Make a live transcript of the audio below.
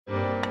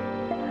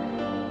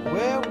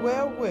You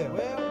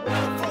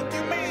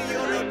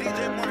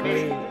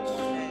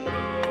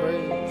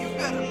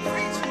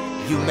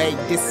may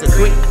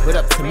disagree, but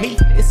up to me,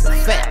 it's a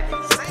fact.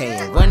 You're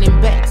paying running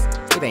backs,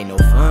 it ain't no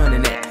fun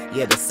in that.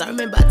 Yeah, the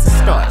sermon about to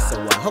start,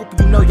 so I hope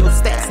you know your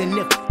stats. And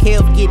if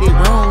Kev get it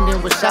wrong,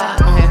 then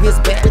Rashad on his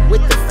back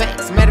with the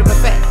facts. Matter of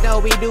fact,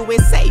 all we do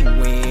is say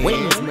win.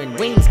 Wins when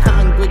wings,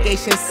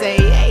 congregation say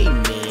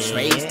amen.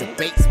 Trades,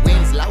 debates,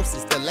 wins,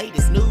 losses, the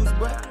latest news,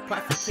 but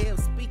Prophet Kev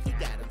speak, you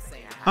got him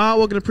saying.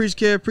 Welcome to Preach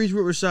Kev, Preach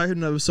with Rashad. Here's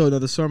another episode,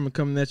 another sermon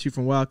coming at you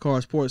from Wild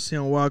Card Sports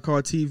here on Wild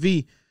Card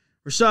TV.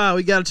 Rashad,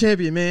 we got a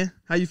champion, man.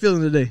 How you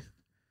feeling today?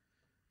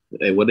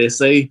 Hey, what they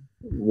say?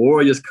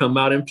 Warriors come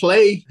out and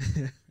play.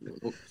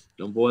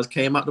 Them boys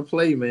came out to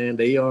play, man.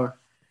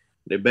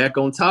 They're back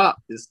on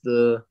top. It's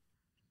the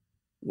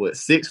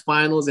 6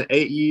 finals in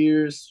 8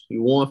 years. We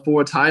won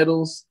 4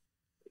 titles.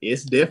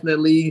 It's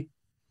definitely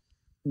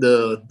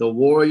the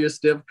Warriors,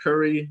 Steph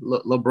Curry,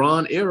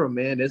 LeBron era,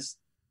 man. That's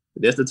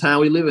the time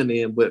we're living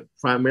in. But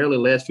primarily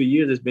the last few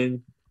years, it's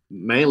been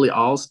mainly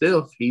all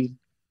Steph.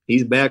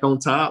 He's back on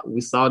top.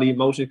 We saw the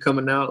emotion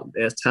coming out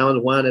as time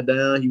was winding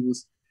down. He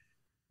was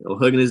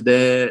hugging his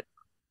dad,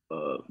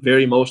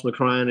 very emotional,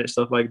 crying and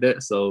stuff like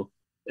that. So,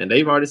 and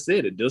they've already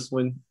said it. Just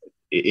when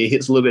it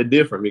hits a little bit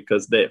different,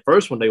 because that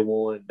first one they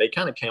won, they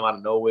kind of came out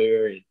of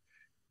nowhere, and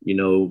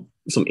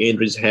some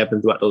injuries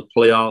happened throughout those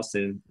playoffs,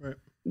 and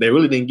they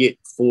really didn't get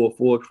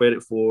full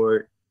credit for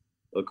it.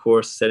 Of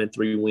course,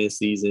 7-3 win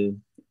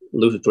season,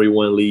 lose a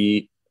 3-1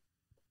 lead,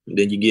 and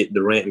then you get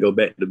Durant and go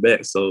back to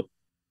back. So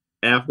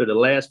after the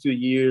last few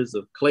years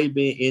of Clay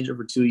being injured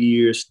for 2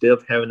 years,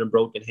 Steph having a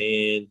broken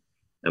hand,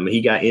 I mean, he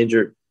got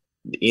injured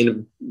the end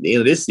of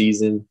this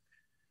season.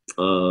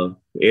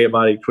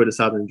 Everybody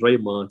criticizing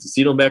Draymond. To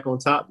see them back on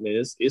top, man,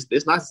 it's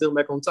nice to see them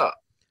back on top.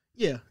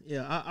 Yeah.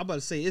 I'm about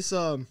to say it's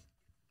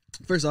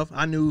first off,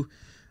 I knew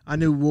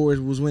Warriors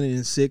was winning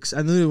in 6.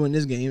 I knew they would win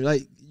this game.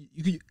 Like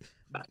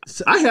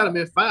I had them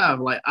in 5.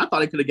 Like I thought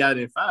they could have got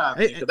it in 5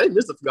 because they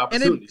missed a few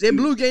opportunities. And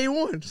they blew game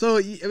 1. So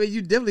I mean,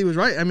 you definitely was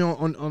right. I mean,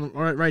 on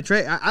right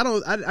track.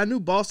 I knew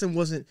Boston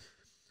wasn't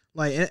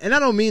like, and I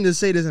don't mean to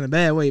say this in a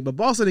bad way, but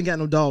Boston ain't got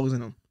no dogs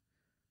in them.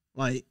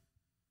 Like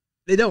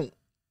they don't.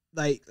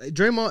 Like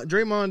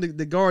Draymond,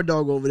 the guard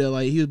dog over there,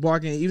 like he was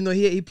barking, even though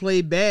he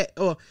played bad.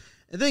 Oh,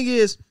 the thing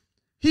is,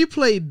 he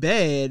played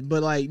bad,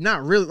 but like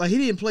not really. Like he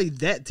didn't play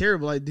that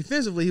terrible. Like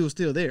defensively, he was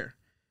still there,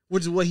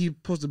 which is what he's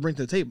supposed to bring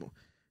to the table.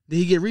 Did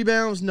he get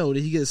rebounds? No.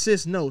 Did he get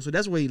assists? No. So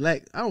that's where he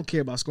lacked. I don't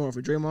care about scoring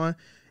for Draymond.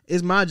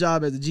 It's my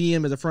job as the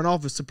GM, as a front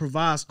office, to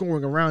provide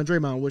scoring around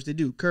Draymond, which they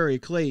do. Curry,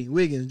 Clay,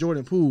 Wiggins,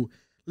 Jordan Poole,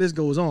 list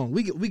goes on.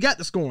 We got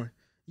the scoring.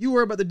 You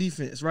worry about the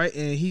defense, right?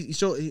 And he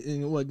showed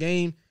in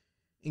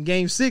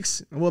game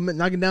 6,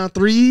 knocking down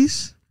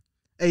threes.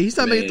 Hey, he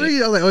started making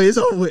threes. I was like, oh, it's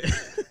over with.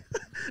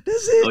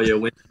 That's it. Oh yeah,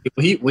 when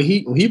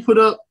he put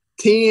up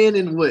 10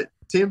 and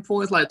 10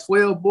 points, like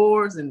 12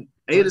 boards and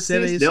 8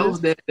 assists.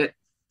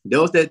 That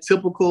was that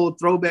typical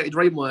throwback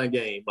Draymond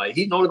game. Like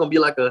he's only gonna be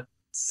like a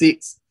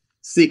 6,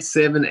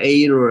 7,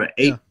 8 or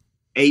an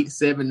 8,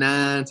 7,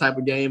 9 type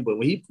of game. But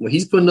when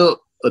he's putting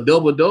up a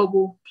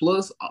double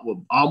plus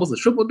almost a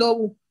triple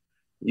double,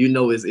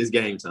 it's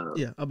game time.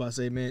 Yeah, I'm about to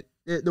say, man,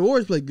 the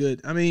Warriors play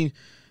good. I mean,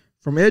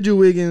 from Andrew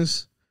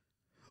Wiggins,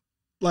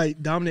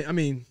 like dominate. I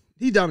mean,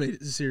 he dominated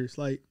the series.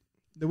 Like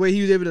the way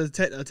he was able to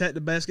attack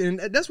the basket, and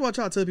that's why I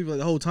try to tell people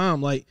the whole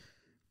time. Like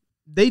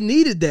they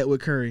needed that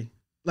with Curry.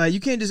 Like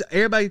you can't just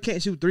everybody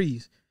can't shoot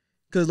threes,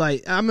 because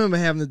like I remember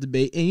having the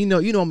debate, and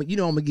I'm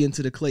gonna get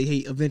into the Clay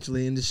hate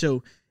eventually in the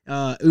show.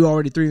 We're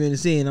already 3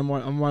 minutes in. I'm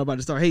already about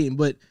to start hating,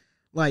 but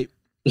like,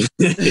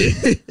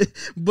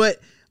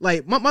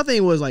 my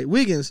thing was like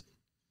Wiggins,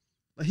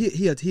 he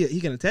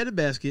can attack the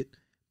basket,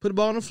 put the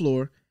ball on the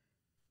floor,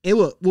 and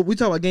what we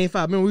talked about game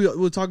 5. Remember we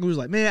were talking. We was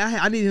like, man,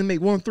 I need him to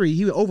make 1 3.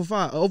 He went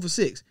over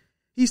 6.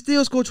 He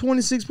still scored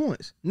 26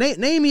 points.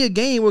 Name me a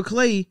game where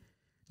Clay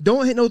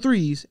don't hit no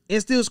threes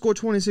and still score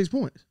 26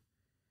 points.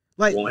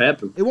 Like it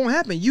won't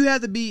happen. You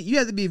have to be.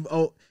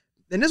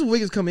 And that's when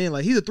Wiggins come in.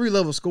 Like he's a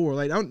 3-level scorer.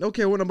 Like I don't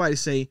care what nobody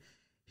say.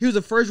 He was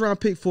a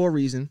first-round pick for a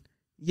reason.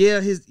 He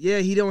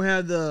don't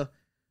have the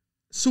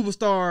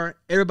superstar.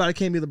 Everybody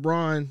can't be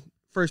LeBron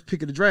first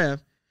pick of the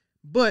draft,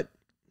 but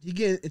he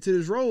get into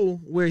this role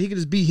where he can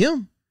just beat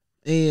him.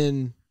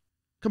 And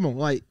come on,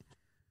 like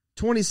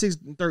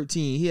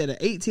 26-13. He had an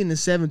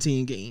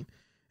 18-17 game.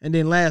 And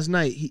then last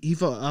night, he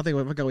felt, I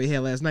forgot what he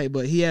had last night,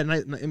 but he had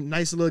a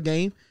nice little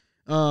game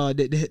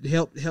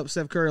that helped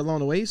Steph Curry along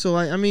the way. So,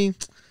 I mean,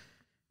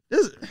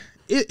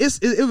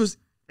 it was,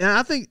 and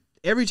I think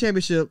every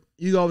championship,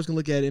 you always can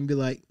look at it and be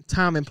like,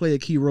 timing play a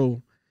key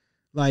role.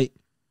 Like,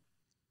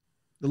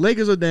 the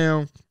Lakers are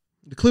down,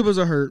 the Clippers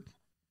are hurt,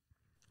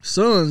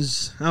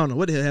 Suns, I don't know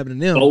what the hell happened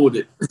to them.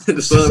 Folded.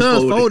 The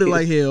Suns folded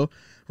like hell,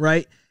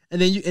 right?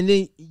 And then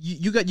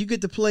you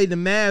get to play the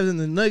Mavs and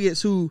the Nuggets,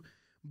 who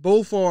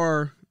both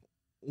are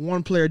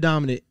one player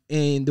dominant,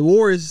 and the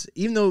Warriors,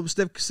 even though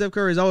Steph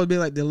Curry has always been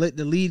like the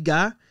lead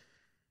guy,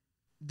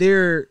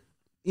 they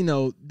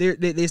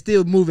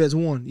still move as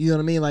one. You know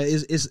what I mean? Like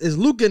it's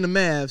Luka and the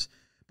Mavs,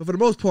 But for the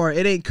most part,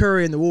 it ain't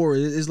Curry and the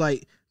Warriors. It's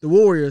like the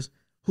Warriors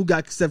who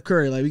got Steph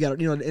Curry. Like we got,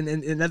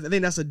 and I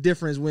think that's a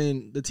difference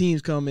when the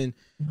teams come in,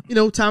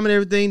 time and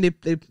everything.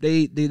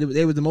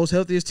 They were the most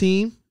healthiest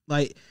team.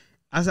 Like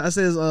I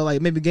said,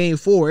 like maybe game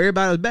 4,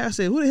 everybody was back. I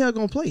said, who the hell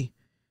gonna play?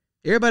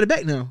 Everybody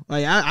back now.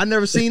 Like I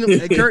never seen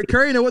them.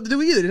 Curry know what to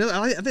do either.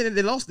 I think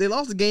they lost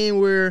the game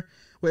where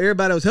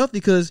everybody was healthy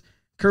because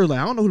Curry was like,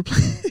 I don't know who to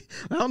play.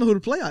 I don't know who to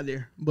play out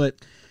there. But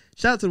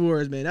shout out to the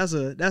Warriors, man. That's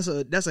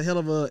a hell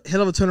of a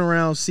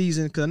turnaround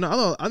season. Because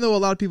I know a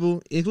lot of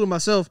people, including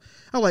myself.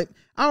 I'm like,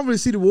 I don't really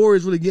see the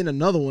Warriors really getting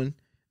another one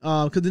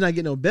because they're not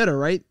getting no better,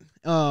 right?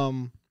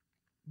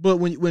 But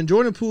when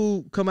Jordan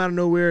Poole come out of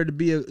nowhere to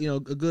be a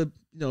good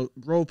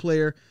role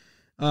player,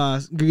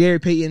 Gary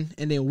Payton,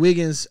 and then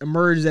Wiggins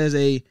emerged as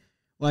a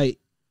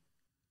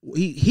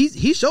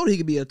he showed he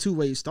could be a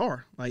two-way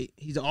star. Like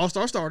he's an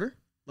all-star starter.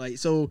 Like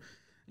so.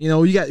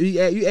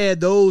 You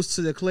add those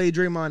to the Clay,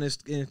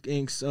 Draymond,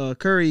 and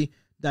Curry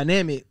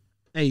dynamic.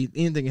 Hey,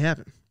 anything can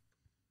happen.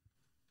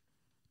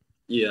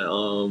 Yeah,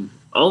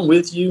 I'm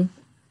with you.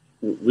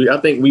 I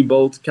think we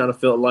both kind of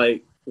felt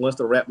like once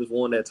the Raptors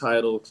won that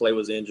title, Clay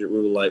was injured. We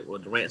were like, well,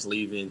 Durant's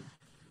leaving.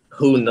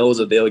 Who knows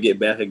if they'll get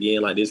back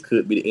again? Like this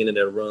could be the end of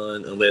their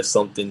run unless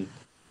something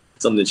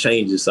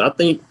changes. So I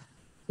think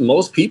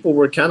most people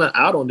were kind of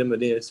out on them,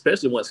 and then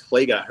especially once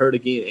Clay got hurt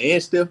again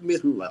and Steph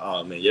missed, we were like,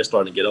 oh man, you're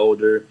starting to get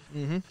older.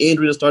 Mm-hmm.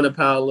 Injuries are starting to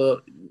pile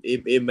up.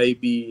 It may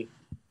be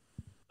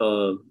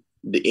the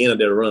end of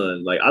their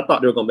run. Like I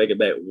thought they were gonna make it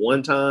back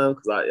one time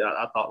because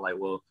I thought like,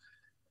 well,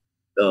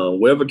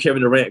 wherever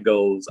Kevin Durant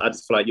goes, I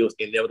just feel like it was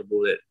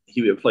inevitable that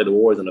he would play the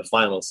Warriors in the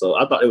finals. So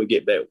I thought they would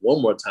get back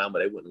one more time, but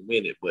they wouldn't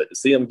win it. But to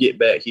see them get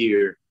back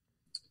here,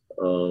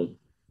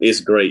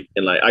 it's great.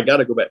 And like I got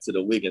to go back to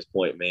the Wiggins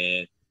point,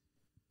 man.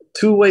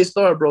 Two-way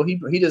star, bro.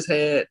 He just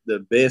had the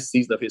best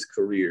season of his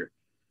career.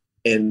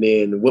 And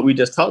then what we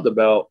just talked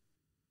about,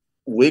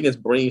 Wiggins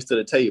brings to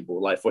the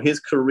table. Like for his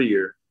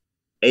career,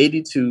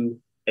 82,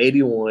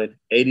 81,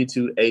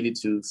 82,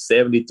 82,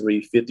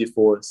 73,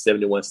 54,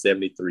 71,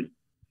 73.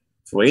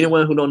 For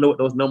anyone who don't know what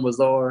those numbers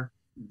are,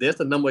 that's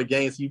the number of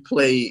games he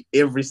played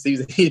every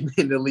season he's been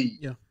in the league.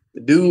 Yeah. The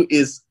dude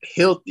is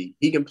healthy.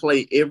 He can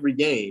play every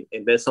game.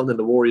 And that's something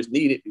the Warriors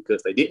needed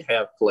because they didn't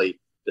have Clay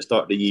to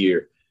start the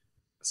year.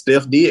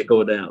 Steph did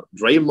go down.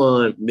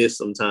 Draymond missed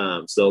some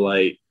time. So,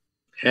 like,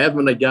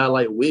 having a guy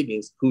like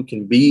Wiggins who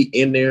can be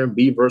in there and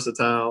be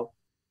versatile,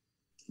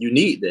 you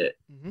need that.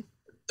 Mm-hmm.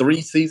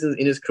 3 seasons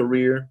in his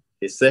career.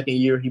 His second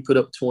year, he put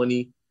up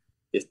 20.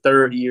 His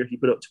third year, he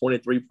put up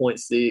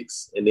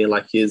 23.6. And then,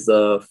 like, his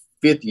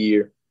fifth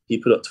year, he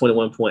put up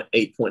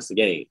 21.8 points a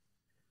game.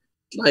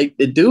 Like,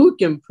 the dude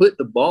can put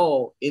the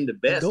ball in the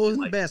basket. It goes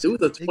in the basket.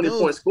 Dude's a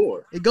 20-point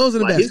scorer. It goes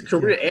in the basket. His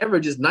career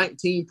average is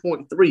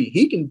 19.3.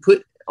 He can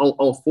put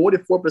on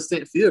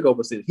 44% field goal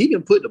percentage. He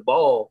can put the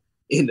ball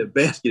in the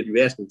basket if you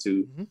ask him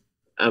to. Mm-hmm.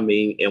 I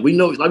mean, and we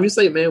know, like you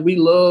say, man, we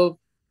love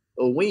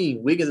a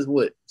wing. Wiggins is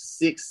what,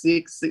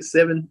 6'6",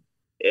 6'7",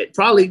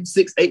 probably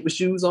 6'8" with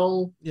shoes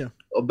on. Yeah.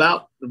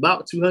 About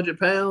 200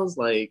 pounds.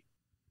 Like,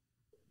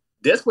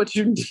 that's what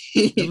you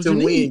need to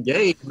win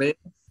games, man.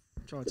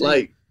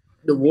 Like,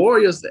 the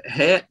Warriors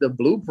had the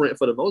blueprint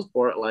for the most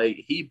part.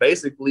 Like, he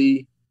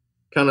basically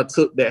kind of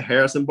took that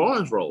Harrison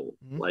Barnes role.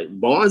 Mm-hmm. Like,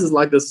 Barnes is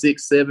like a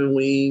 6'7"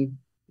 wing,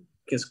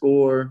 can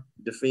score,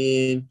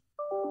 defend,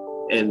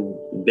 and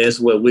that's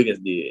what Wiggins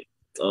did.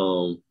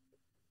 I'm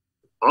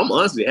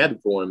honestly happy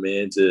for him,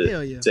 man,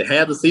 to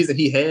have the season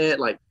he had.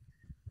 Like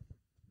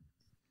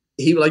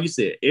you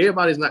said,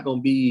 everybody's not going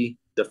to be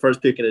the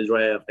first pick in the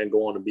draft and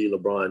go on to be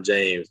LeBron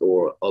James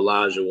or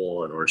Elijah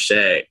Warren or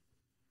Shaq.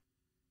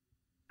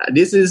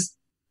 This is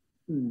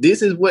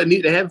what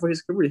needed to happen for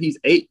his career. He's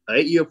an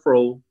 8-year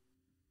pro.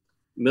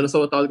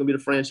 Minnesota thought he was going to be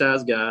the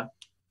franchise guy.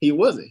 He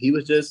wasn't. He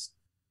was just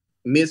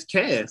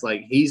miscast.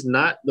 Like, he's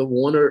not the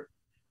one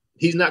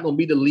he's not going to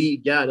be the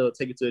lead guy that'll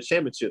take it to a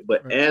championship.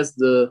 But right, as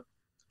the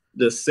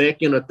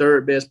second or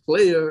third best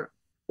player,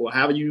 or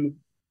however you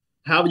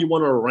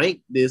want to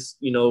rank this,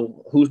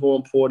 who's more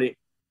important,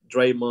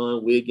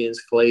 Draymond, Wiggins,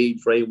 Clay,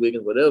 Dre,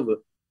 Wiggins, whatever,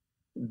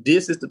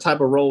 this is the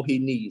type of role he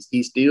needs.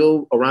 He's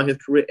still around his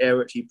career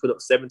average. He put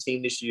up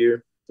 17 this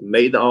year,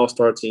 made the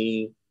All-Star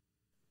team,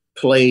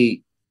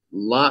 played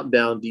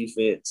lockdown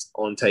defense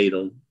on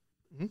Tatum,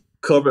 mm-hmm,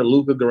 covered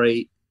Luka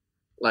great.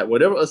 Like,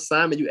 whatever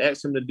assignment you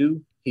asked him to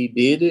do, he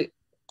did it.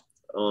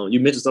 You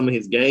mentioned some of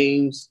his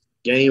games.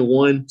 Game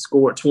 1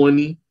 scored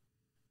 20.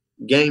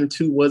 Game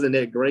 2 wasn't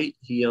that great.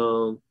 He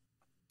only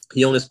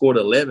scored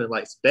 11.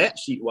 Like, stat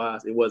sheet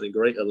wise, it wasn't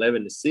great,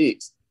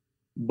 11-6.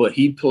 But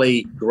he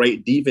played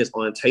great defense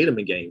on Tatum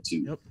in game 2.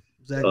 Yep,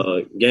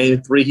 exactly.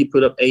 Game 3, he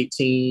put up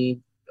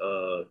 18.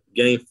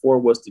 Game 4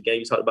 was the game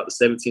you talked about,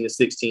 the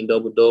 17-16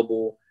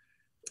 double-double.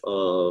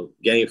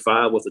 Game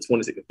 5 was the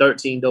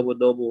 26-13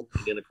 double-double.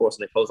 And then, of course,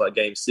 in the closeout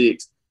game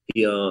 6,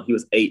 he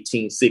was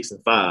 18, 6,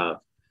 and 5.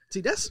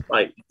 See, that's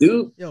like,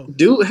 dude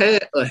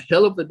had a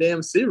hell of a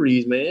damn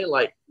series, man.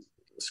 Like,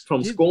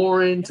 from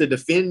scoring to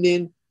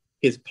defending,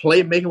 his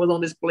playmaking was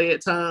on display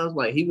at times.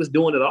 Like, he was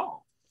doing it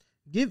all.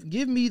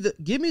 Give me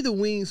the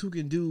wings who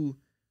can do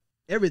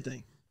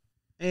everything.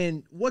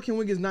 And what can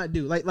Wiggins not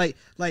do? Like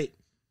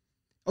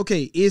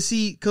okay, is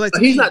he? Cause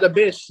he's not the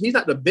best. He's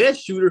not the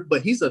best shooter,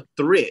 but he's a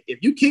threat. If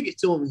you kick it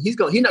to him, he's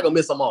not gonna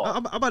miss them all.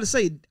 I'm about to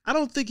say, I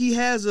don't think he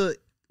has a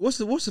what's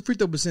the free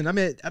throw percent? I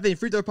mean, I think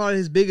free throw probably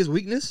his biggest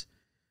weakness.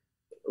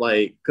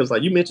 Like, cause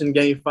like you mentioned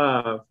Game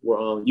 5,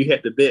 where you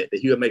had to bet that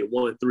he would make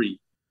 1-3.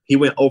 He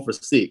went 0 for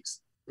 6.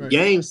 Right.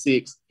 Game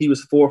 6, he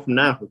was 4 from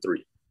 9 for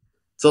 3.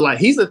 So like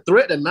he's a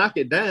threat to knock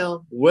it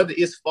down, whether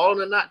it's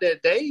falling or not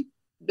that day.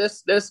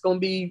 That's gonna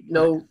be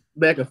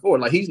back and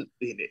forth. Like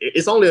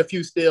it's only a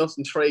few Stephs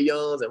and Trae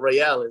Youngs and Ray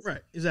Allens.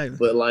 Right, exactly.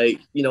 But like,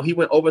 he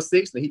went over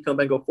 6 and he come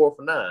back and go 4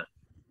 for 9.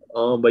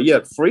 But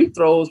yeah, free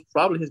throws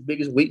probably his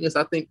biggest weakness.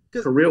 I think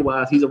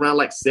career-wise, he's around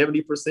like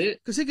 70%.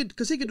 Because he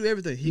could do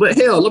everything.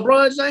 Hell,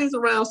 LeBron James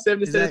around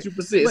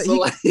 72%.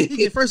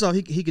 So first off,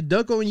 he could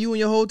dunk on you and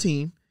your whole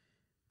team.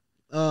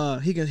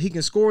 He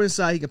can score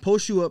inside. He can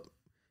post you up.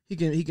 He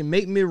can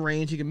make mid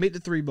range. He can make the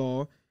 3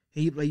 ball.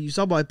 You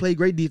saw he played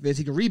great defense.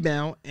 He can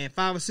rebound, and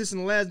 5 assists in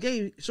the last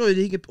game. Show you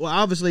that he can. Well,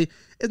 obviously,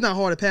 it's not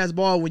hard to pass the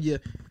ball when you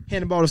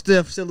hand the ball to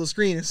Steph, set a little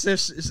screen, and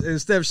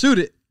Steph shoot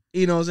it.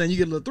 You know what I'm saying? You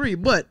get a little 3,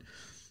 but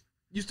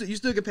you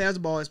still can pass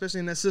the ball, especially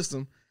in that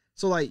system.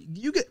 So like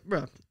you get,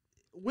 bro,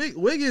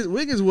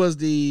 Wiggins was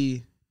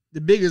the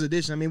biggest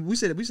addition. I mean, we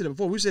said it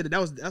before. We said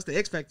that's the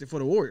X factor for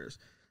the Warriors.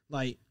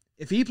 Like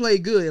if he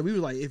played good, and we were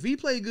like, if he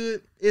played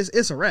good,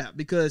 it's a wrap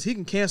because he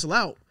can cancel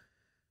out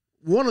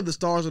one of the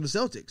stars of the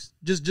Celtics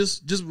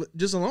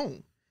just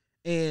alone,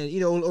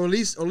 and or at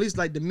least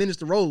like diminish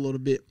the role a little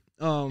bit.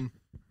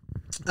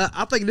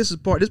 I think this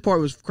part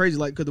was crazy,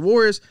 like because the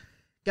Warriors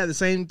got the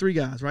same 3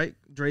 guys, right?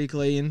 Dre,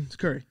 Clay, and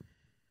Curry.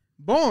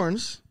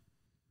 Barnes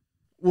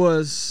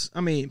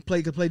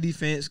could play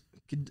defense,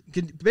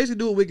 could basically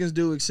do what Wiggins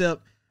do,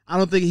 except I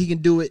don't think he can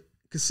do it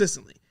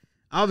consistently.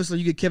 Obviously,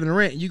 you get Kevin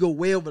Durant and you go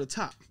way over the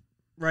top,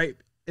 right?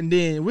 And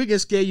then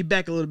Wiggins scare you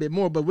back a little bit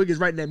more, but Wiggins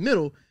right in that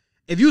middle.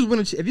 If you was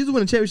winning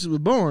championships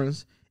with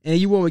Barnes and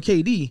you won with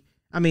KD,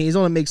 I mean, it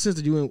only makes sense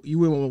that you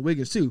win with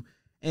Wiggins too,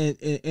 and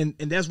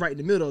that's right in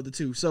the middle of the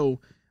two. So,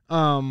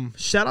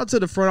 shout out to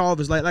the front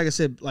office. Like I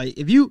said, like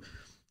if you,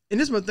 and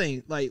this is my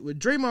thing, like with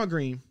Draymond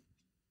Green,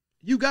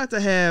 you got to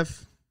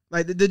have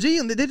like the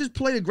GM. They just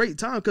played a great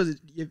time because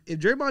if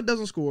Draymond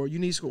doesn't score, you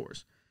need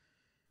scores.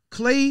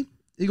 Clay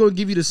is going to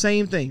give you the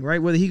same thing,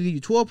 right? Whether he give you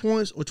 12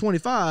 points or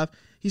 25,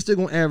 he's still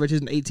going to average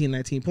his 18,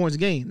 19 points a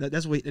game.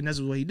 That's what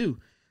he do.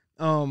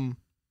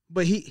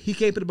 But he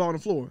can't put the ball on the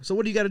floor. So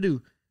what do you got to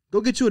do?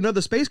 Go get you another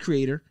space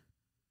creator,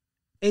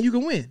 and you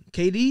can win.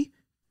 KD,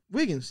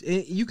 Wiggins,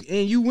 and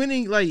you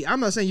winning. Like I'm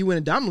not saying you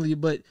winning dominantly,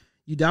 but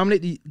you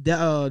dominate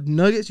the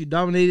Nuggets. You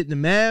dominated the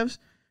Mavs.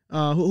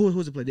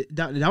 Who's it play?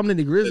 Dominated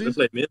the Grizzlies.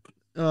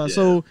 Yeah.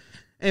 So,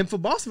 and for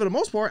Boston for the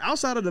most part,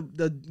 outside of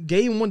the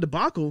game 1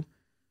 debacle,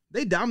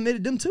 they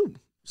dominated them too.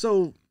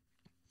 So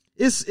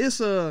it's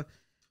an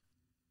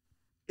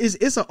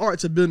art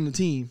to building a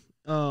team.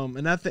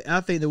 And I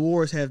think the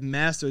Warriors have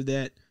mastered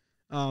that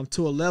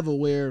to a level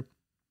where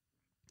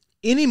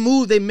any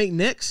move they make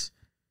next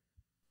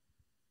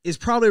is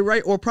probably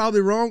right or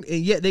probably wrong,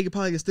 and yet they could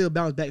probably still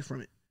bounce back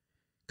from it.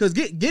 Because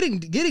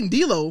getting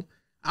D'Lo,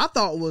 I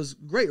thought was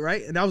great,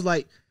 right? And I was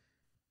like,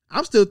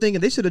 I'm still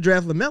thinking they should have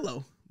drafted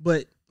LaMelo,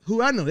 but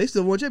who I know, they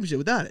still won a championship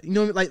without it. You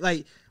know, like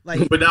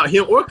without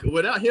him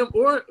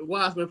or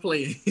Wiseman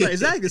playing. Right,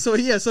 exactly. So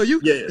yeah, so you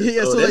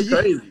so that's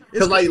crazy.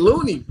 Because like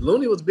Looney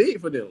was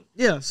big for them.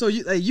 Yeah, so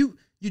you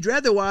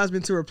drafted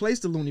Wiseman to replace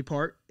the Looney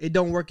part. It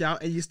don't work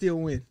out, and you still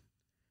win.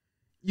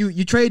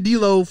 You trade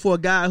D'Lo for a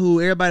guy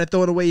who everybody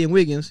throwing away in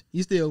Wiggins,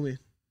 you still win.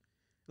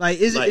 Like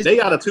they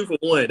got a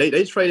 2-for-1.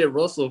 They traded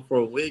Russell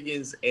for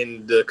Wiggins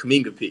and the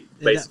Kuminga pick.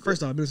 Basically,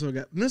 first off,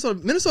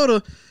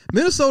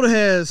 Minnesota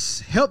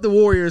has helped the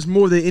Warriors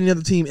more than any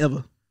other team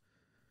ever.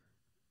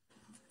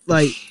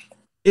 Like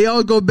it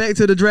all go back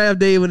to the draft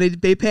day when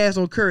they passed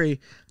on Curry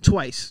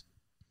twice.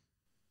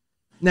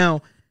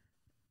 Now,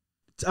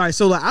 all right,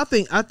 so like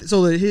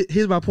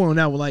here's my point on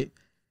that one. Like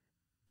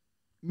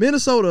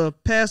Minnesota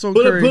passed on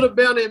Curry. Put a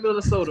banner in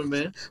Minnesota,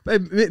 man.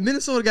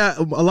 Minnesota got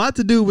a lot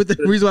to do with the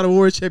reason why the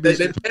Warriors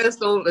championship. They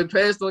passed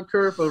on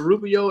Curry for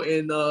Rubio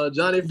and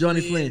Johnny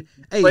Flynn.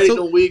 Hey,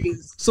 so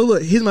Wiggins. So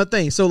look, here's my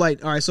thing. So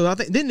like, all right, so I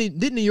think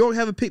didn't New York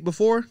have a pick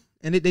before,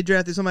 and they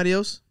drafted somebody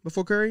else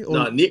before Curry? Or?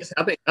 No, Knicks.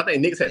 I think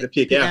Knicks had the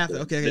pick after.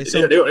 Okay.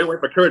 So they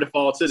went for Curry to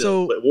fall to them.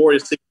 So but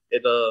Warriors took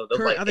it.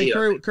 Curry, I think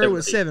Curry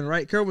was 7,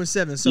 right? Curry was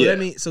 7. So that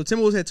means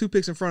Timberwolves had 2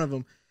 picks in front of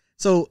them.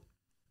 So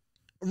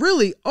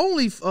really,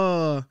 only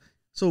 4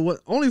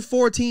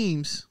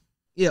 teams.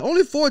 Yeah,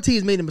 only 4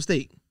 teams made a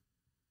mistake.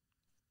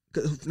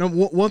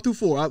 1 through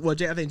 4. I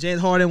think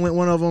James Harden went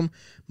one of them.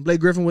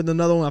 Blake Griffin went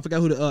another one. I forgot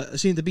who the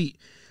Sheen to beat.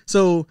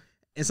 So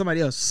and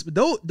somebody else.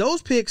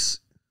 Those picks,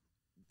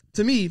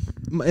 to me,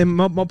 and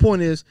my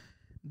point is,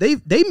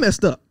 they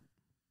messed up.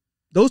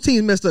 Those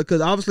teams messed up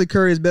because obviously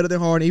Curry is better than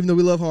Harden. Even though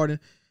we love Harden,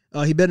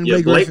 he better than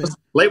Blake Griffin.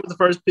 Blake was the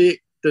first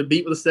pick. The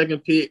beat was the second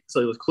pick. So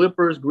it was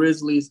Clippers,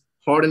 Grizzlies,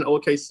 Harden,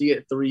 OKC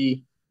at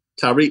 3,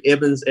 Tyreek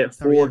Evans at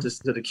 4 to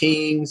the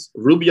Kings,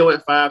 Rubio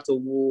at 5 to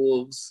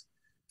Wolves,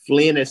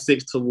 Flynn at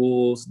 6 to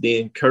Wolves,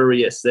 then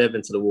Curry at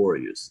 7 to the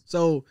Warriors.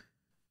 So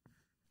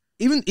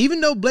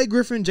even though Blake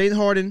Griffin, Jaden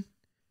Harden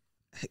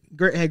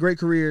had great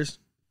careers,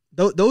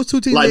 those two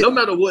teams, like no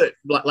matter what,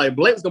 like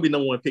Blake's gonna be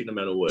number 1 pick no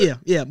matter what.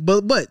 Yeah.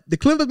 But the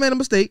Clippers made a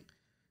mistake.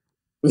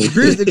 The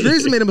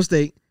Grizzlies made a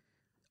mistake.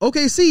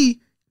 OKC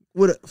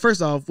would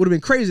have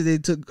been crazy if they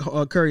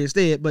took Curry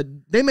instead, but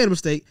they made a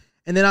mistake.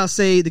 And then I'll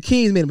say the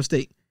Kings made a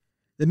mistake.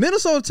 The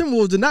Minnesota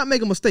Timberwolves did not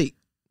make a mistake.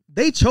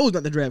 They chose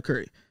not to draft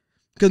Curry.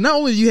 Because not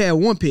only you had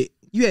 1 pick,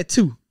 you had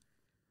 2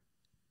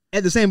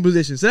 at the same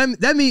position. So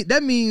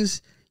that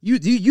means you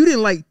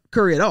didn't like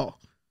Curry at all.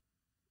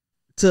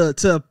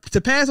 To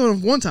pass on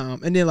him one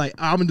time and then like,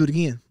 I'm gonna do it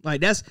again. Like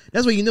that's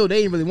what you know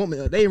they didn't really want me.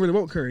 They didn't really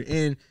want Curry.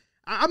 And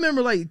I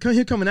remember like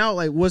him coming out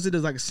like, was it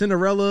as like a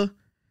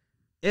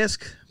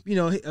Cinderella-esque? You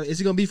know, is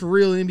he gonna be for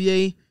real in the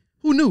NBA?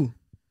 Who knew?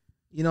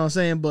 You know what I'm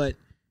saying? But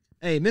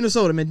hey,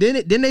 Minnesota, man.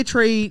 Then they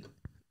trade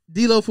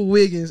D'Lo for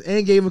Wiggins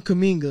and gave him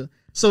Kuminga.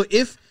 So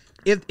if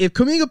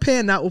Kuminga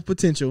panned out with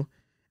potential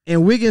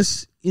and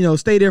Wiggins, you know,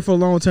 stay there for a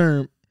long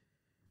term,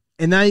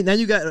 and now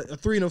you got a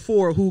 3 and a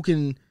 4 who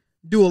can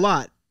do a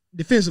lot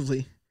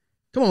defensively.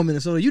 Come on,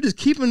 Minnesota. You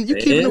keeping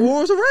the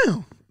Warriors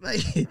around.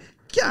 Like,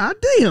 god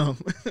damn.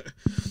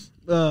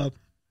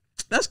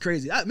 That's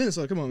crazy.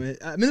 Minnesota, come on, man.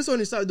 Minnesota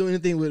didn't start doing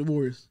anything with the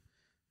Warriors.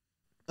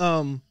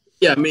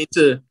 Yeah, I mean,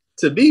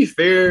 to be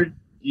fair,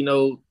 you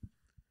know,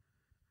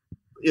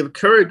 if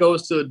Curry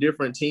goes to a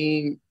different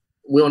team,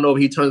 we don't know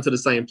if he turns to the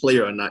same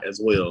player or not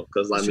as well.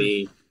 Because I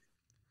mean,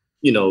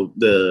 you know,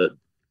 the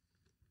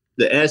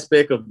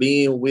aspect of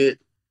being with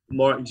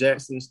Mark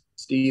Jackson,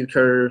 Steve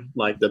Kerr,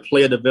 like the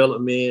player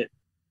development,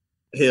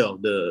 hell,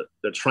 the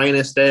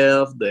training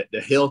staff, the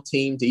health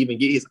team to even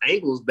get his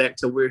ankles back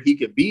to where he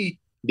could be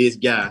this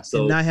guy. So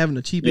and not having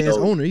a cheap ass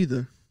owner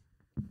either.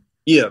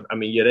 Yeah, I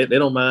mean, yeah, they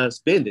don't mind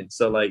spending.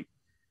 So like,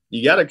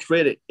 you got to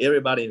credit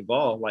everybody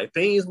involved. Like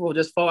things will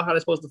just fall how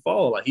they're supposed to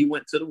fall. Like he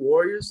went to the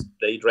Warriors,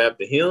 they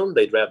drafted him,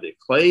 they drafted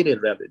Clay, they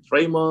drafted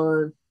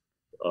Draymond,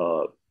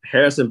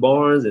 Harrison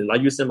Barnes, and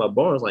like you said about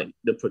Barnes, like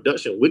the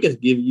production Wiggins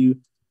give you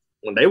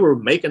when they were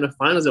making the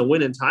finals and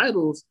winning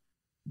titles,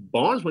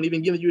 Barnes wasn't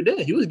even giving you that.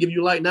 He was giving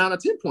you like 9 or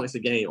 10 points a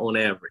game on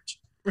average.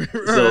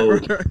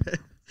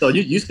 So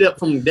you step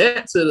from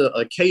that to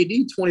a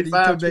KD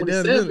 25,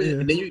 27,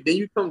 and then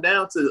you come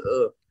down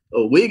to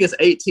a Wiggins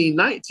 18,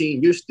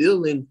 19. You're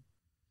still in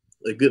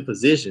a good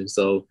position.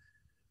 So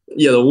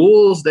yeah, the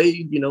Wolves, they,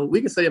 you know, we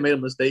can say they made a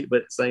mistake, but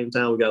at the same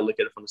time, we got to look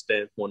at it from the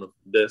standpoint of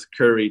does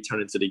Curry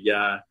turn into the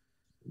guy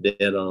that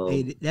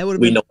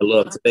we know and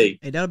love today.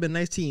 Hey, that would have been a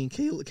nice team.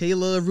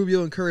 K-Love,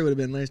 Rubio, and Curry would have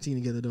been a nice team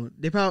together.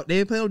 They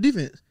ain't playing no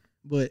defense,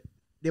 but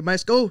they might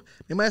score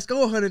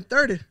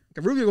 130.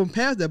 Rubio gonna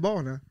pass that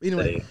ball now.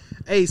 Anyway,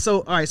 hey,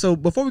 so all right. So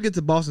before we get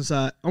to Boston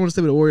side, I want to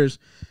stay with the Warriors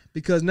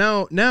because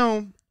now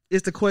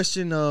it's the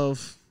question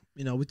of,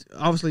 you know,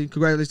 obviously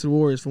congratulations to the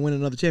Warriors for winning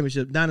another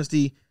championship.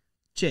 Dynasty,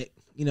 check.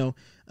 You know,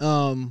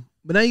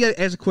 but now you got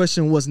to ask the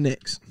question, what's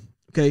next?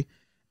 Okay,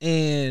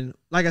 and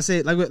like I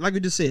said, like we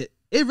just said,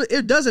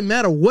 it doesn't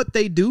matter what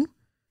they do,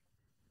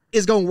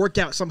 it's gonna work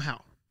out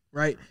somehow,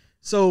 right?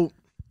 So,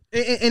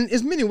 and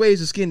there's many ways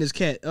to skin this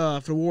cat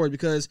for the Warriors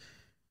because,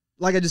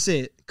 like I just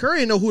said, Curry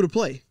didn't know who to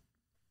play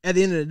at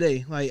the end of the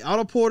day. Like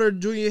Otto Porter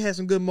Jr. had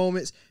some good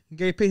moments,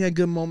 Gary Payton had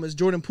good moments,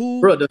 Jordan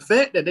Poole. Bro, the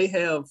fact that they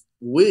have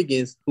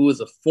Wiggins, who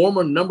is a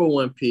former number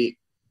 1 pick,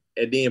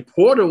 and then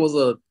Porter was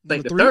the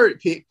 3rd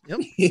pick. Yep.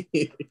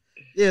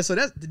 Yeah, so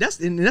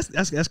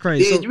that's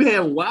crazy. Then you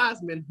have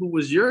Wiseman, who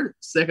was your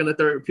 2nd or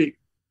 3rd pick,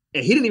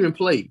 and he didn't even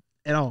play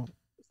at all.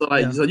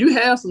 So so you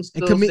have some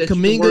stuff that you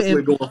can work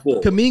with going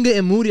forward. Kuminga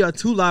and Moody are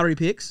 2 lottery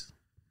picks.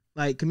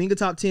 Like Kuminga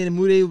top 10 and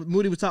Moody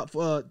was top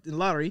in the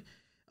lottery.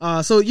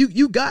 So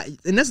you got,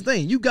 and that's the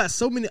thing, you got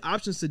so many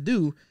options to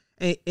do.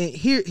 And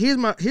here's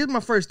my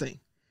first thing,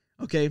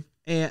 okay?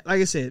 And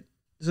like I said,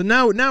 so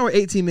now we're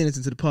 18 minutes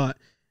into the pod,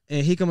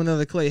 and here come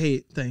another Clay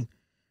hate thing.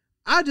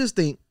 I just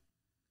think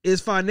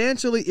it's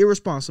financially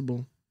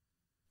irresponsible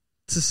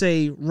to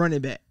say run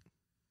it back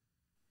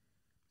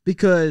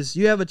because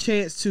you have a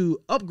chance to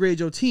upgrade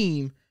your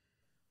team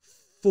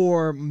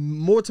for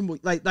more to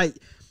like.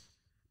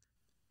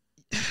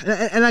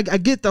 And I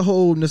get the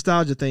whole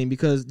nostalgia thing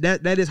because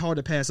that is hard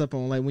to pass up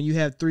on. Like when you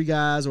have 3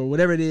 guys or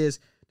whatever it is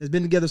that's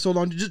been together so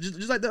long,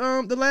 just like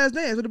the Last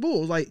Dance with the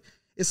Bulls. Like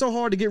it's so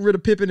hard to get rid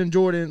of Pippen and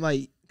Jordan,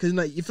 like because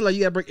like, you feel like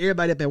you gotta break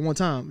everybody up at one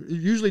time.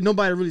 Usually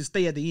nobody really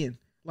stay at the end.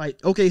 Like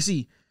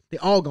OKC, they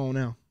all gone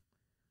now.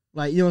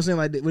 Like you know what I'm saying?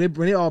 Like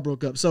when they all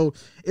broke up, so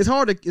it's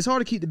hard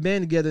to keep the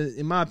band together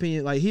in my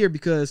opinion. Like here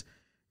because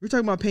we're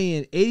talking about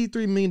paying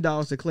 $83 million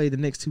to Clay the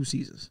next 2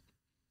 seasons.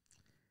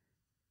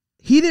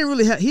 He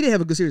didn't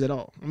have a good series at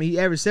all. I mean, he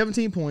averaged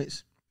 17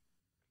 points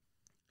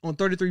on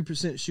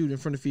 33% shooting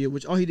from the field,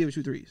 which all he did was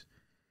shoot threes.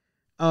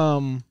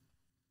 I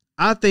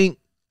think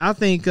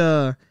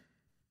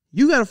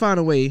you got to find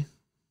a way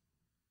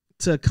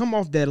to come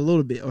off that a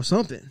little bit or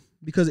something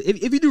because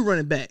if you do run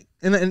it back,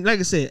 and like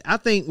I said, I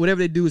think whatever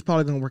they do is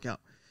probably going to work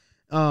out.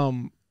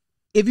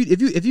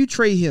 If you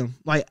trade him,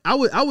 like I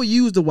would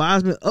use the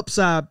Wiseman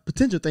upside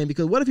potential thing,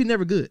 because what if he's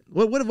never good?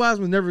 What if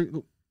Wiseman's never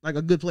like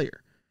a good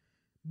player?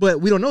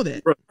 But we don't know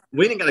that. Bro,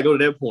 we ain't got to go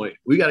to that point.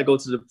 We got to go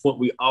to the point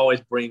we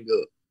always bring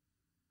up.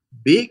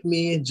 Big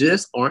men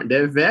just aren't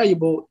that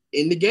valuable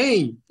in the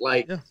game.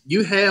 Like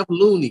you have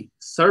Looney,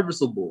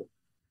 serviceable.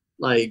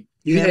 Like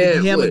you had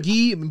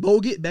McGee and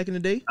Bogut back in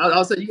the day.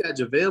 I'll say you got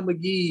JaVale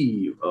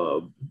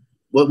McGee.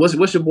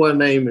 What's your boy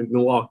name in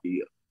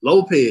Milwaukee?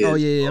 Lopez. Oh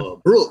yeah.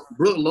 Brooke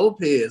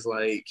Lopez.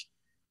 Like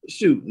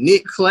shoot,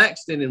 Nick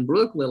Claxton in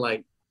Brooklyn.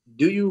 Like,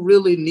 do you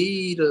really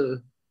need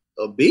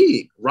a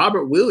big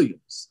Robert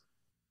Williams?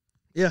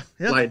 Yeah.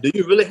 Like, do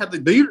you really have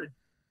to?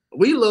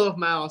 We love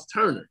Miles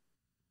Turner.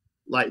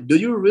 Like, do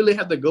you really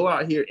have to go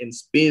out here and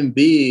spend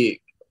big,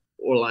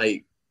 or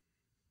like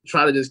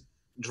try to just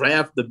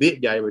draft the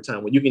big guy every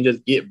time when you can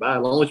just get by?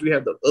 As long as you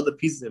have the other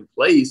pieces in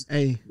place,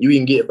 you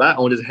can get by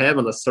on just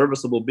having a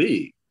serviceable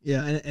big.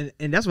 Yeah,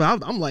 and that's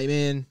what I'm like,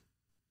 man.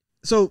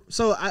 So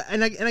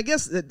I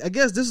guess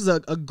this is a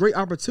great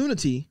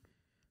opportunity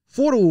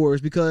for the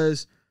Warriors,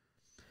 because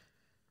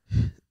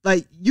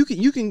like you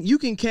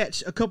can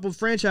catch a couple of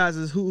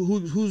franchises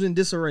who's in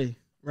disarray,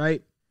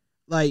 right?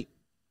 Like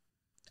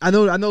I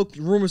know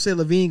rumors say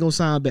LaVine gonna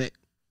sign back,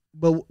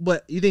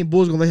 but you think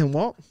Bulls gonna let him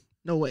walk?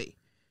 No way.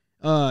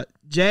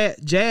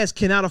 Jazz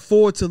cannot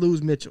afford to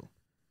lose Mitchell,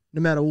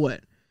 no matter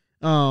what.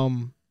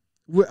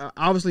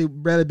 Obviously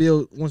Bradley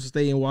Beal wants to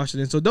stay in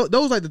Washington, so those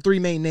are like the three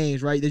main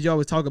names, right, that you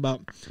always talk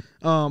about.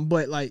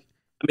 But like,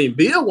 I mean,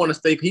 Beal want to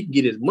stay, he can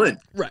get his money.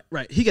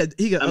 Right. He got.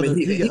 I mean,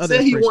 he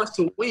said he wants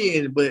to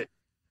win, but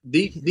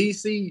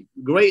DC,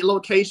 great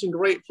location,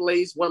 great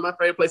place, one of my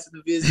favorite places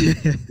to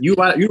visit. you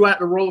out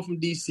the road from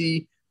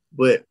DC,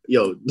 but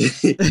yo,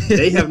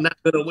 they have not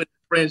been a winning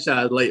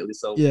franchise lately.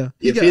 So yeah,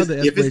 if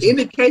his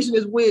indication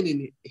is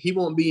winning, he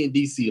won't be in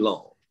DC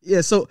long. Yeah.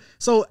 So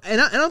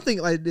and I'm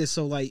thinking like this.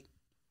 So like,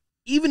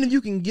 even if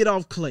you can get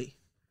off Clay,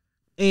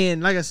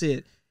 and like I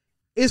said,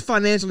 it's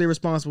financially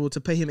responsible to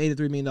pay him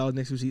 $83 million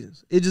next 2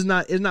 seasons. It's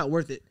not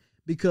worth it,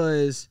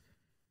 because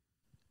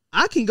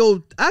I can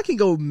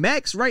go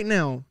max right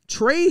now,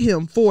 trade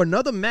him for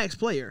another max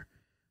player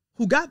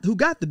who got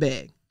the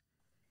bag,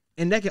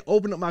 and that can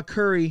open up my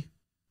Curry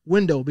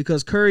window,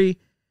 because Curry,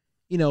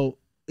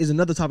 is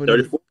another topic.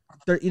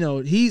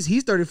 34.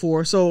 He's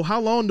 34. So how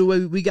long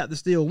do we got to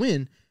still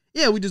win?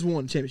 Yeah, we just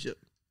won the championship.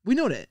 We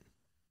know that,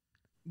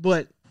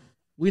 but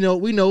we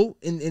know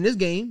in this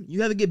game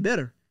you have to get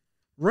better.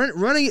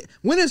 Running it.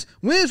 When is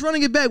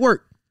running it back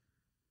work?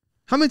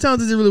 How many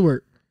times does it really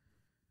work?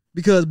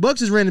 Because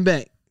Bucks is running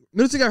back.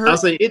 Middleton got hurt. I'll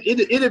say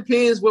it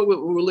depends what we're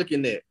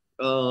looking at.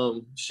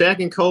 Shaq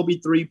and Kobe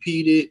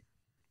three-peated.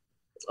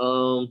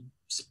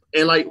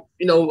 And like,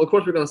 of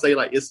course we're gonna say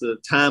like it's a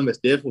time that's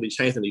definitely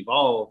changed and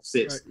evolved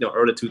since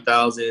early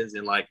 2000s,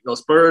 and like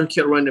Spurs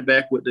kept running it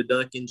back with the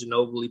Duncan,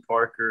 Ginobili,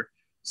 Parker.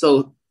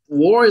 So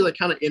Warriors are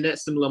kind of in that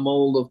similar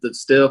mold of the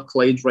Steph,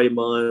 Clay,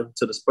 Draymond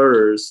to the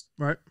Spurs.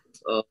 Right.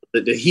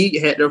 The Heat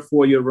had their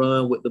 4-year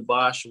run with the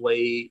Bosh,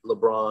 Wade,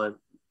 LeBron.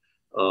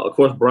 Of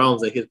course,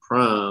 Brown's in his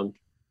prime.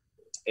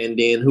 And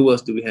then who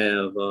else do we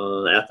have?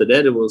 After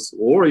that, it was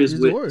Warriors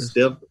with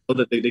Steph,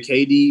 the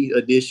KD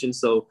addition.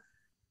 So,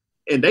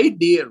 and they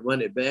did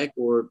run it back.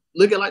 Or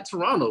look at like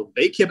Toronto.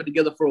 They kept it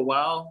together for a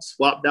while,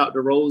 swapped out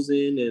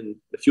DeRozan and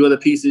a few other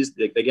pieces.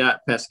 They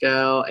got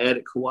Pascal,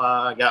 added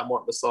Kawhi, got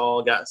Marc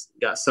Gasol,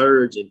 got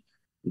Serge, and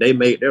they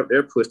made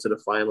their push to the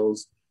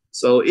finals.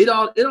 So it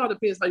all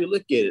depends how you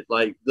look at it.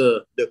 Like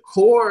the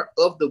core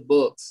of the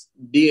Bucks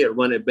did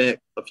run it back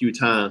a few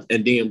times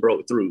and then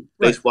broke through.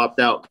 Right. They swapped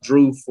out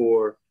Drew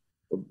for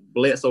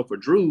Bledsoe for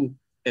Drew,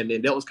 and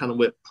then that was kind of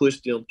what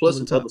pushed them. Plus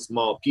some other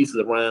small pieces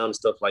around and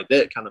stuff like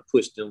that kind of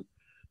pushed them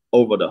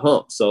over the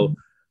hump. So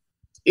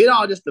it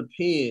all just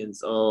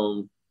depends.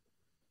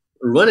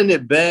 Running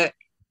it back,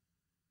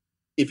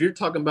 if you're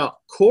talking about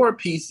core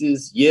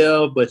pieces,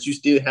 yeah, but you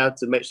still have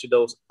to make sure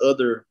those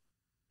other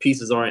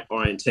pieces are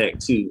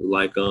intact too,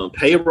 like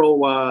payroll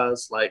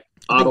wise, like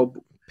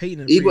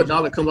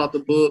Iguodala comes off the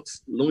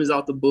books, Looney's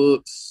off the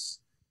books,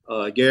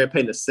 Gary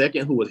Payton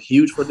II, who was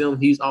huge for them,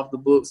 he's off the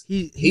books.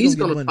 He's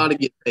gonna try to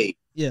get paid.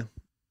 Yeah,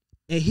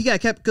 and he got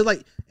kept because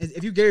like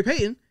if you Gary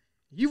Payton,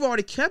 you've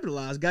already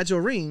capitalized, got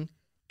your ring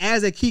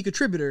as a key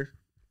contributor.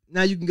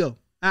 Now you can go.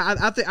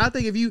 I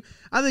think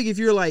if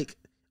you're like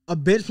a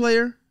bench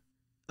player,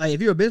 like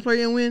if you're a bench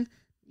player and win,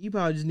 you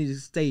probably just need to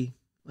stay.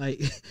 Like,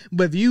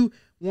 but if you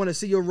want to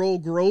see your role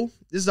grow,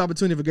 this is an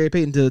opportunity for Gary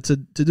Payton to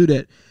do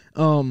that.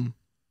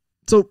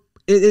 So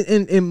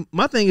and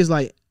my thing is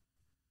like,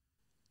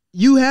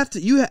 I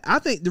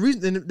think the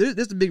reason, and this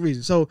is the big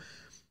reason. So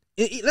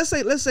let's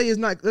say it's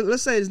not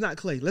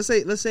Clay.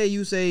 Let's say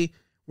you say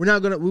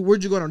we're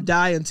just gonna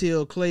die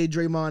until Clay,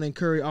 Draymond, and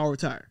Curry all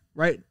retire,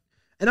 right?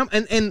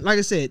 And like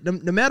I said,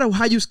 no matter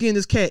how you skin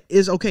this cat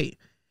is okay.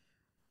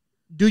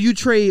 Do you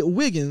trade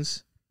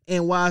Wiggins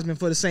and Wiseman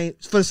for the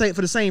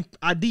same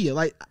idea?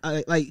 Like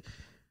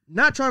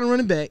not trying to run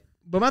it back,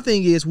 but my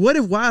thing is, what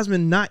if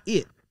Wiseman not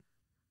it?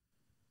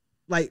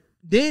 Like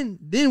then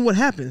what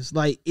happens?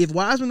 Like if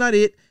Wiseman not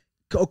it,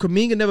 or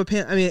Kuminga never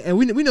pan. I mean, and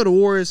we know the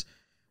Warriors.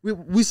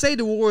 We say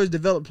the Warriors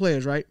develop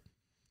players, right?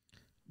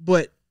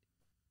 But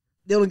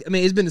they only, I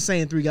mean, it's been the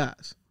same 3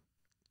 guys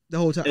the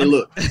whole time. Hey,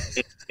 look,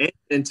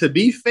 and to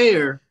be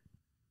fair,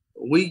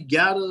 we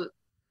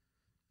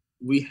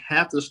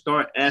have to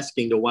start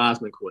asking the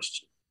Wiseman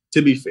question.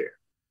 To be fair,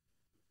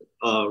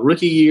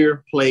 rookie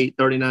year played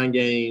 39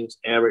 games,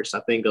 averaged I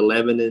think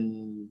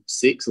 11-6,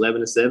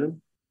 11-7.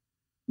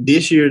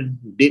 This year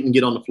didn't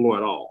get on the floor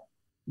at all,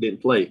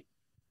 didn't play.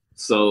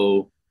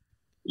 So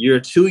you're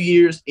 2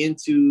 years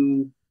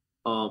into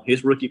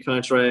his rookie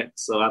contract.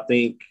 So I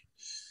think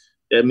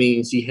that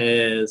means he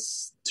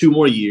has 2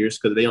 more years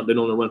because they only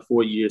run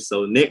 4 years.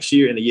 So next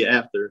year and the year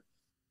after,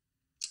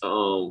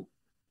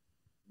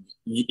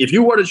 if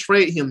you were to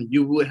trade him,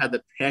 you would have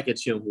to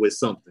package him with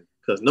something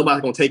because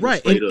nobody's gonna take him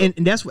straight up.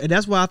 And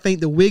that's why I think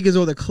the Wiggins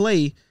or the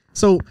Clay.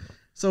 So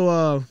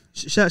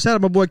shout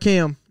out my boy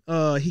Cam.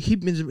 He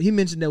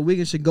mentioned that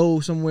Wiggins should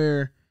go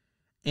somewhere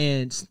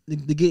and see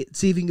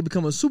if he can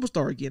become a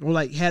superstar again, or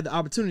like have the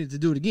opportunity to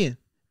do it again.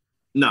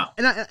 No,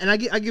 and I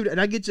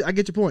get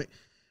your point,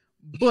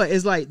 but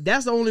it's like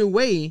that's the only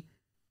way,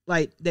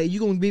 like that you're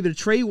gonna be able to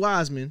trade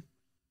Wiseman,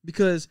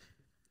 because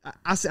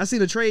I seen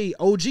the trade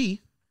OG,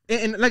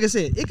 and like I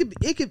said, it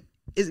could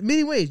it's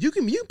many ways. You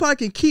probably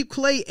can keep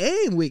Clay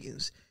and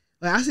Wiggins.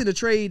 Like I seen the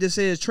trade that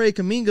says trade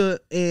Kuminga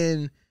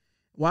and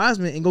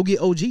Wiseman and go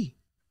get OG,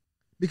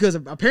 because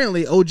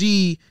apparently OG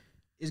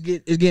is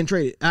getting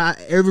traded.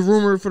 Every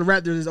rumor for the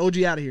Raptors is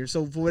OG out of here.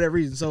 So for whatever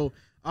reason, so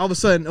all of a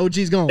sudden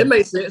OG's gone. It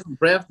makes sense.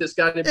 Draft this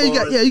guy.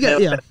 You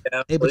got.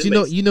 Hey, but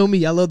you know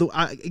me. I love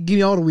give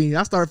me all the wings.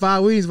 I start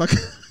 5 wings.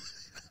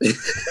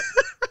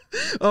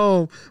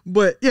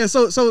 But yeah.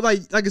 So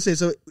like I said,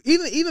 so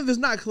even if it's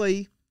not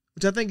Clay,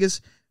 which I think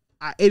is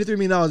 $83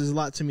 million is a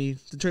lot to me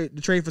to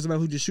trade for somebody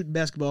who just shooting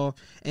basketball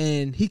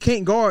and he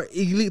can't guard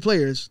elite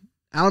players.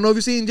 I don't know if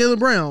you've seen Jaylen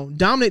Brown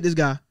dominate this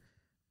guy.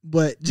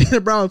 But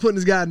Jaylen Brown was putting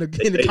this guy in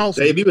the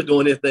coffin. Dave, he was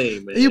doing his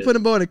thing, man. He put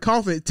him in the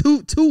coffin,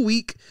 too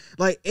weak.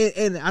 Like,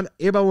 and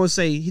everybody want to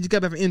say he just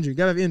got back from injury.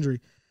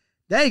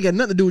 That ain't got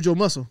nothing to do with your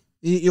muscle,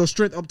 your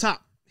strength up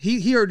top.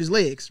 He hurt his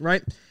legs,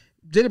 right?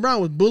 Jaylen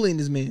Brown was bullying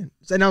this man,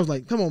 and I was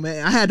like, "Come on,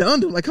 man!" I had to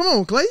undo. Like, come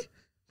on, Clay.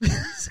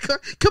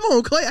 Come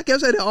on, Clay. I kept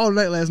saying that all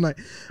night last night.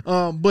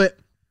 But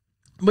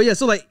yeah.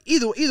 So like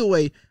either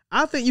way,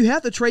 I think you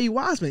have to trade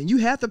Wiseman. You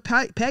have to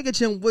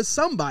package him with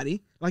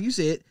somebody, like you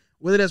said.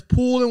 Whether that's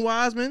Poole and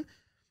Wiseman,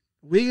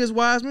 Wiggins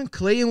Wiseman,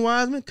 Clay and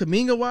Wiseman,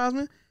 Kuminga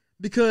Wiseman,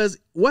 because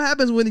what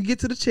happens when he gets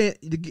to the chance,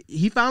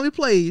 he finally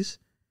plays,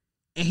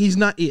 and he's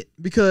not it.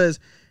 Because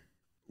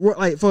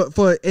like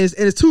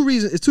it's 2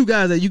 reasons, it's 2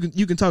 guys that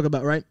you can talk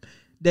about, right?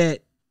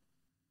 That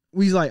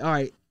we's like, all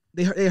right,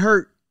 they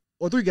hurt,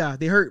 or 3 guys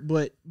they hurt,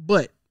 but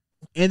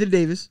Anthony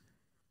Davis,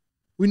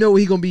 we know what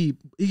he gonna be.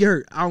 He get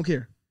hurt, I don't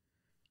care.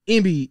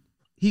 Embiid,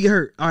 he get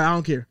hurt, all right, I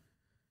don't care.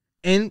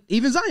 And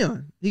even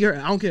Zion, he get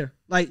hurt, I don't care.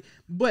 Like,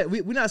 but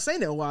we're not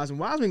saying that Wiseman.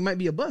 Wiseman might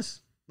be a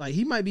bust. Like,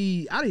 he might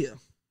be out of here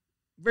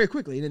very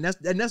quickly. And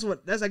that's I guess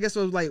what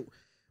was like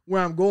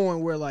where I'm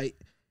going. Where like,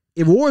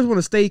 if Warriors want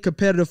to stay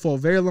competitive for a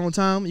very long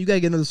time, you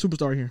gotta get another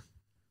superstar here,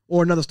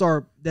 or another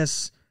star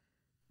that's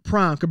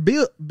prime. Cause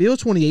Bill's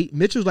 28.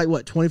 Mitchell's like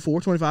what,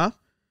 24, 25.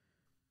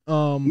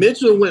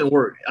 Mitchell wouldn't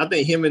work. I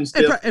think him and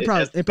Steph. It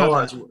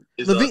probably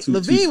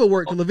Levine will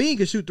work. Levine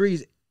can shoot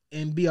threes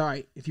and be all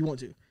right if you want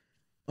to.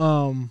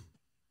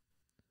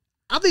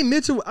 I think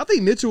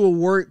Mitchell will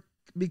work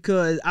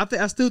because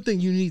I still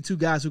think you need 2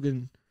 guys who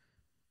can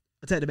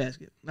attack the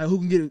basket, like who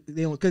can get.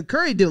 Because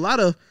Curry did a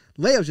lot of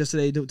layups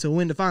yesterday to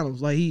win the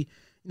finals. Like he,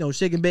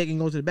 shaking back and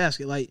going to the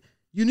basket. Like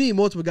you need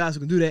multiple guys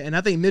who can do that. And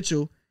I think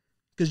Mitchell,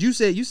 because you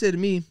said to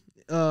me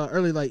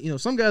earlier, like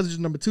some guys are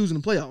just number 2s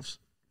in the playoffs.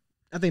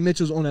 I think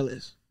Mitchell's on that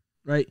list,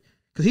 right?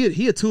 Because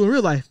he a 2 in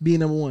real life, being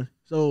number 1.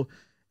 So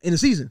in the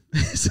season,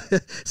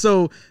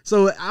 so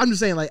I'm just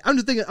saying, like I'm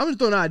just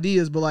throwing out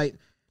ideas, but like.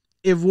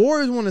 If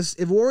Warriors want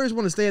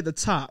to stay at the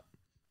top,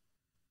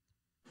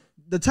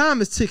 the time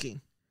is ticking,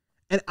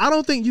 and I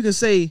don't think you can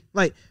say,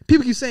 like,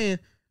 people keep saying,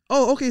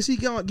 "Oh, okay, so you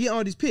get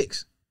all these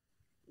picks."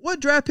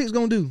 What draft picks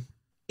gonna do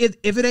if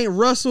it ain't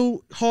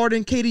Russell,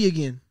 Harden, KD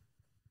again?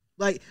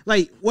 Like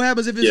what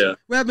happens if it's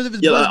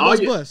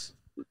bust?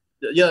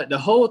 Yeah, the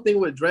whole thing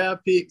with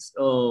draft picks,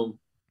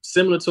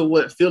 similar to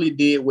what Philly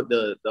did with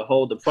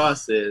the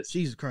process.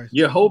 Jesus Christ!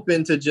 You're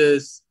hoping to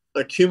just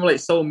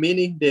accumulate so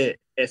many that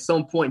at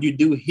some point you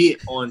do hit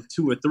on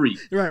 2 or 3.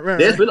 Right.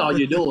 That's really all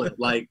you're doing.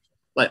 Like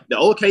the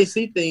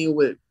OKC thing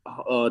with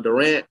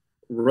Durant,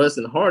 Russ,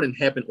 and Harden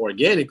happened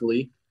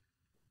organically.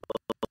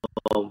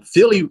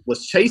 Philly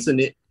was chasing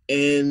it,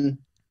 and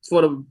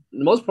for the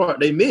most part,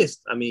 they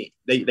missed. I mean,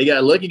 they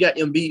got lucky. Got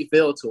Embiid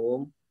fell to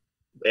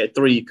them at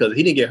 3 because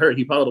he didn't get hurt.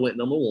 He probably went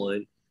number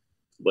 1,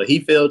 but he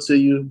fell to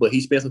you. But he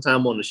spent some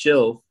time on the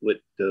shelf with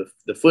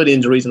the foot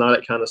injuries and all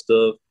that kind of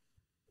stuff.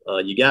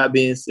 You got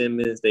Ben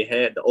Simmons. They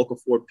had the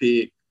Okafor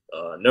pick.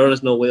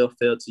 Nerlens Noel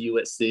fell to you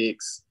at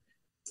 6.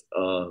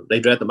 They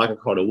drafted Michael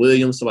Carter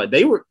Williams. So like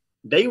they were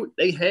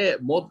they had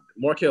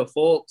Markelle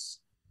Fultz.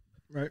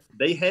 Right.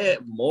 They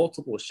had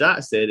multiple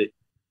shots at it.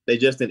 They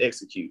just didn't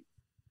execute.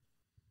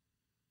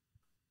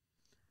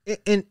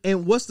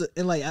 And what's the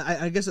and like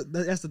I guess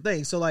that's the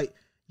thing. So like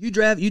you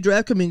draft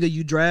Kuminga,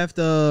 you draft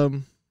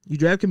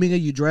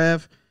Kuminga, you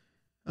draft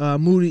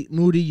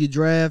Moody, you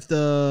draft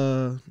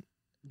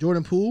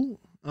Jordan Poole.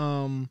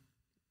 And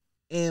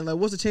like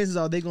what's the chances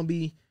are they gonna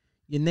be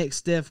your next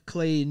Steph,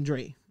 Clay, and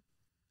Dre?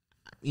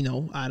 You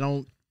know,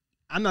 I'm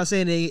not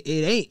saying it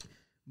ain't,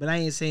 but I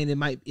ain't saying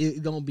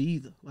it gonna be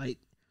either. Like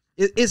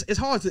it's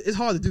hard to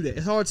do that.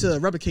 It's hard to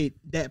replicate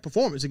that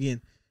performance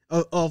again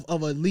of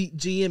elite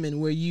GM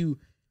and where you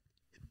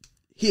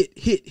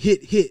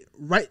hit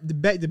right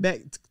back to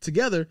back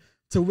together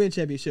to win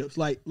championships.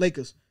 Like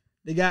Lakers,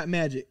 they got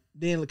Magic.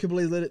 Then a couple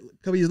years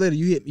later,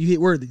 you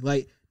hit Worthy.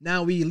 Like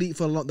now we elite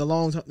for the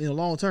long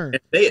term.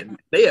 They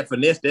had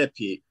finessed that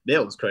pick.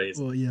 That was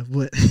crazy. Well, yeah,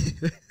 but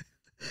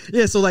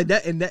yeah. So like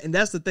that, and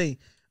that's the thing.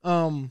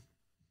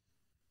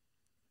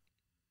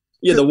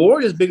 Yeah, the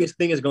Warriors' biggest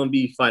thing is going to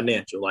be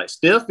financial. Like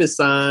Steph is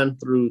signed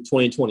through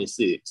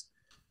 2026.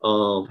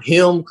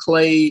 Him,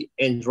 Clay,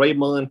 and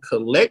Draymond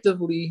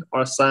collectively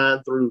are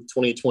signed through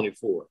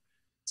 2024.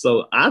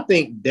 So I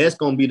think that's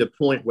going to be the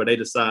point where they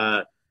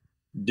decide,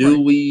 do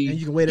we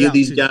give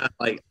these guys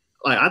like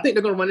I think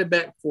they're going to run it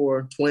back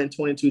for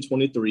 2022,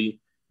 23.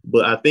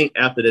 But I think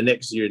after the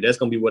next year, that's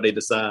going to be where they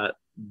decide,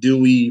 do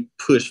we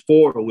push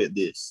forward with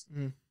this?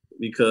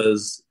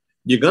 Because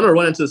you're going to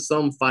run into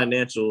some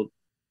financial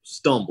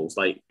stumbles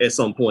like at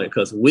some point,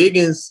 because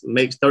Wiggins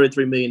makes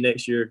 $33 million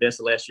next year. That's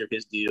the last year of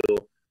his deal.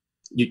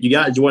 You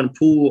got Jordan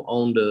Poole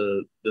on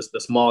the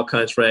small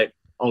contract,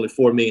 only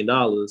 $4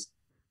 million.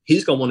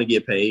 He's gonna want to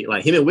get paid.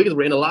 Like him and Wiggins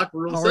were in the locker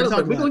room. We're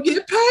gonna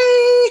get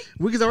paid.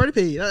 Wiggins already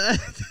paid.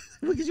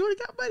 Wiggins, you already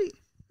got money.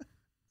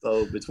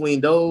 So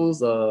between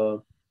those,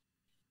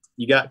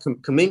 you got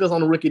Kuminga's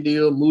on a rookie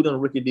deal, Moody on a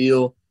rookie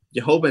deal.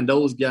 You're hoping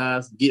those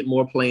guys get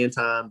more playing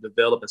time,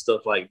 develop and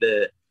stuff like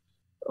that.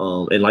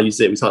 And like you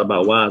said, we talked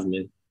about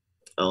Wiseman.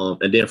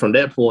 And then from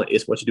that point,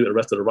 it's what you do with the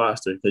rest of the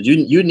roster. Because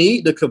you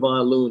need the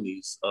Kevon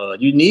Looney's.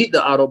 You need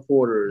the Otto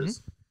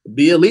Porters.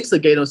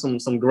 Bielitsa gave them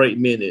some great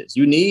minutes.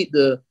 You need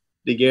the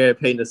Garrett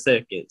Payton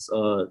II.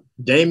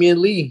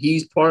 Damian Lee,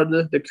 he's part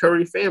of the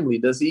Curry family.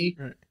 Does he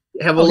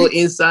have a little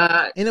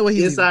inside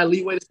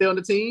leeway to stay on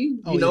the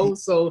team?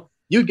 So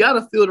you got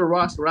to fill the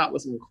roster out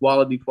with some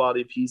quality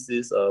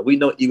pieces. We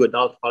know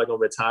Iguodala's probably going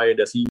to retire.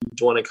 Does he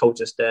join a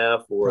coaching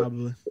staff or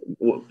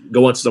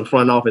go into some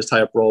front office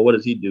type role? What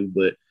does he do?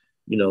 But,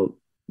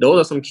 those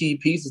are some key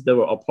pieces that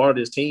were a part of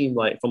this team,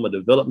 like from a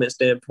development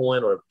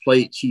standpoint or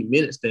key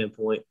minute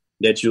standpoint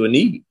that you'll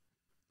need.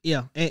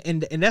 Yeah,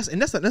 and that's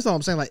all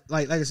I'm saying.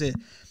 Like I said,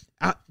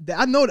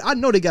 I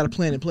know they got a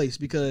plan in place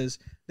because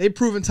they've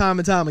proven time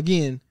and time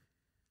again.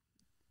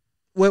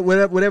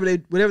 Whatever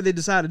they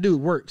decide to do, it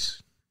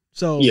works.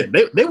 So yeah,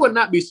 they would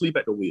not be asleep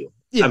at the wheel.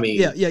 Yeah, I mean,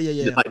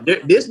 yeah. Like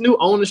this new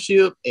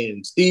ownership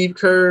and Steve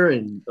Kerr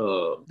and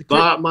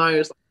Bob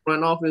Myers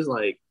front office,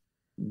 like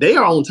they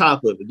are on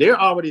top of it. They're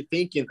already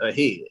thinking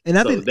ahead, and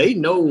I think they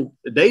know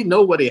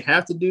what they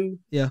have to do.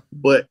 Yeah,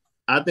 but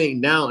I think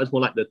now it's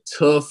when like the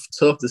tough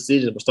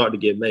decisions will start to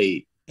get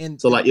made.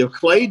 And so like if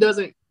Clay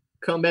doesn't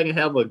come back and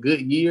have a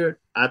good year,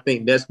 I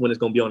think that's when it's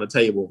going to be on the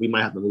table. We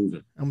might have to move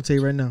him. I'm gonna tell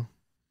you right now.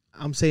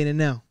 I'm saying it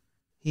now.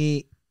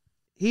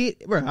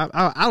 Bro,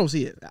 I don't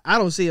see it. I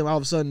don't see him all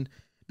of a sudden.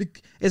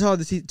 It's hard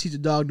to teach a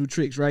dog new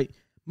tricks, right?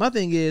 My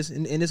thing is,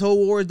 in this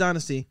whole Warriors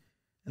dynasty,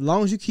 as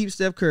long as you keep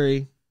Steph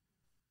Curry,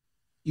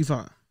 you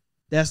fine.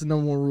 That's the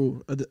number one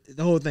rule of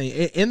the whole thing.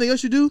 Anything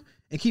else you do,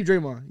 and keep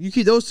Draymond. You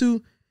keep those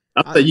two.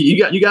 I think you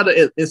got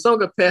to in some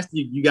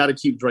capacity you got to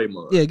keep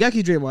Draymond. Yeah, you got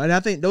to keep Draymond, and I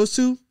think those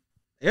two,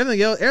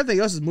 everything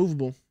else is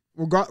movable,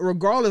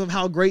 regardless of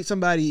how great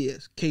somebody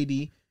is.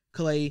 KD,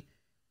 Clay,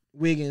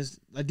 Wiggins,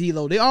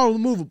 D'Lo, they all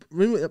movable.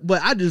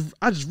 But I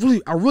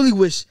really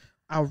wish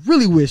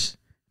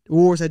the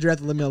Warriors had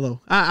drafted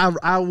LaMelo.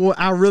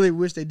 I really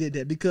wish they did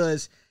that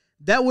because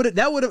that would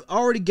have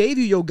already gave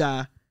you your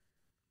guy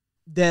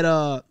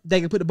that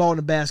can put the ball in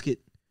the basket,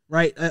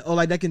 right? Or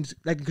like that can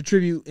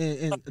contribute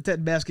and attack the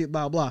basket,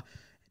 blah blah.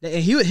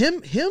 And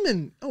him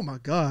and oh my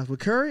God, with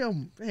Curry,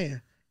 oh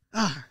man,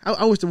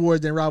 I wish the Warriors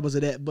didn't rob us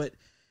of that. But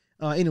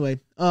anyway,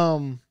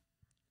 we're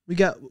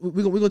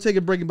gonna take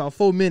a break in about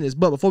 4 minutes.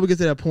 But before we get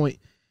to that point,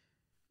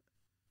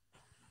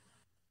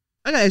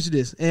 I gotta ask you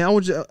this, and I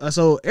want you.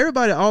 So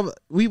everybody,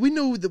 we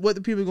knew what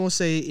the people were gonna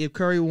say if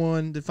Curry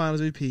won the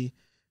Finals MVP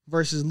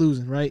versus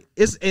losing, right?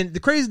 And the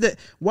crazy that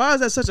why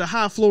is that such a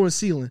high floor and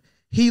ceiling?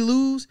 He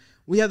lose,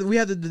 we have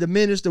to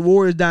diminish the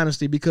Warriors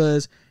dynasty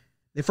because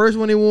the first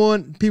one they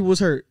won, people was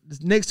hurt. The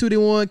next two they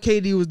won,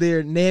 KD was there,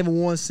 and they haven't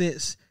won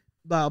since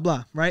blah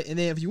blah, right? And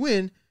then if you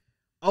win,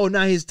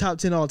 now he's top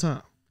 10 all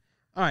time.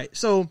 All right,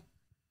 so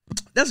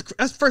that's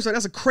first of all,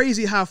 that's a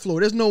crazy high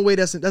floor. There's no way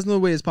that's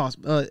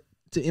possible.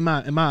 In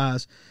my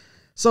eyes.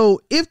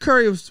 So if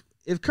Curry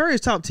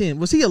is top 10,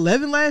 was he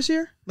 11 last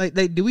year? Like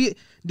did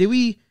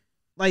we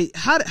like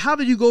how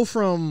did you go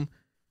from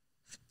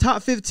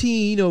top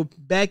 15,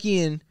 back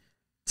in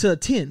to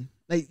 10.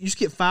 Like you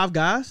skip 5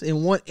 guys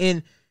and one,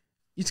 and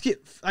you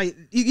skip like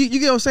you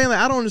get what I'm saying. Like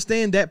I don't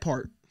understand that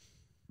part.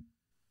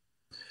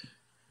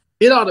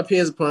 It all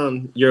depends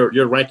upon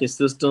your ranking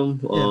system.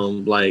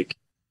 Like,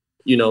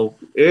 you know,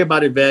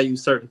 everybody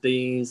values certain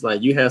things.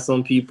 Like you have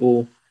some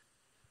people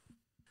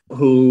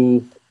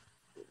who,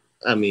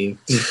 I mean,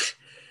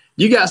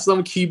 you got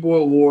some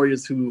keyboard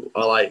warriors who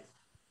are like,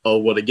 oh,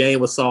 well, the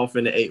game was soft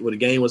in the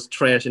game was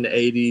trash in the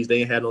 80s.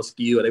 They ain't had no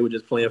skill. They were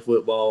just playing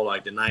football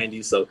like the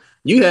 90s. So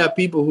you have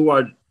people who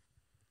are,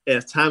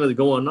 as time is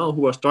going on,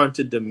 who are starting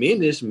to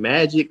diminish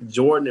Magic,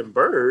 Jordan, and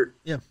Bird.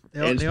 Yeah,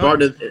 and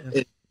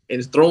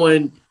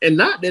throwing, and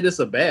not that it's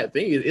a bad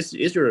thing. It's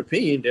your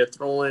opinion. They're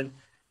throwing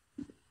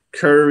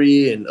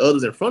Curry and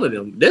others in front of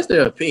them. That's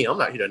their opinion.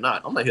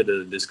 I'm not here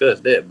to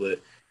discuss that,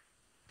 but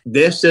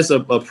that's just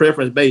a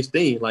preference-based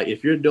thing. Like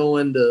if you're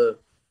doing the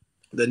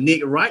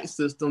Nick Wright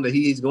system that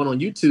he's going on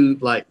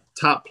YouTube, like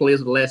top players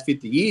of the last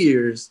 50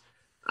 years,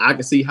 I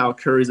can see how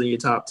Curry's in your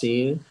top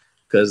 10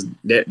 because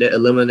that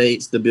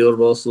eliminates the Bill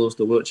Russells,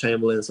 the Wilt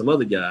Chamberlain, and some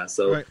other guys.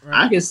 So right.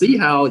 I can see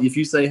how if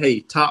you say,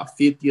 hey, top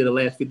 50 of the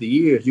last 50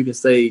 years, you can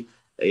say,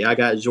 hey, I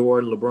got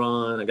Jordan,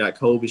 LeBron, I got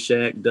Kobe,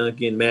 Shaq,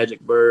 Duncan,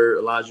 Magic, Bird,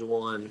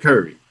 Olajuwon,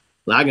 Curry.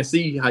 Well, I can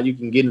see how you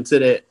can get into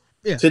that.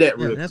 Real quick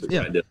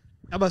right there.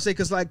 I'm about to say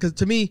because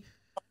to me,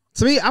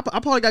 I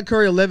probably got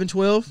Curry 11,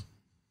 12.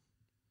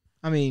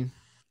 I mean,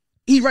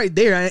 he's right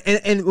there,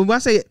 and when I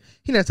say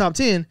he's not top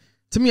 10,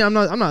 to me, I'm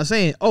not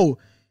saying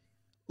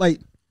like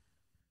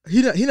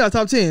he not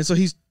top 10, so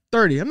he's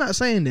 30. I'm not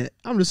saying that.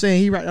 I'm just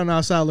saying he right on the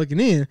outside looking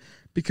in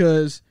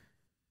because,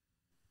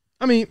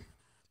 I mean,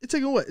 it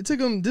took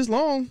him this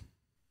long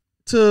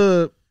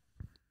to.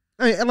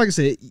 I mean, like I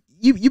said,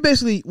 you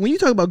basically when you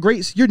talk about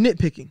greats, you're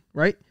nitpicking,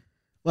 right?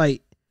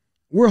 Like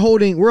we're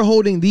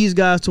holding these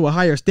guys to a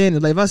higher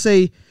standard. Like if I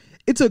say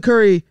it took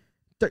Curry,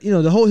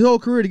 the whole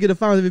career to get a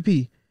Finals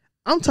MVP,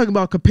 I'm talking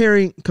about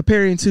comparing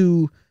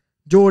to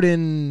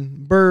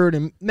Jordan, Bird,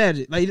 and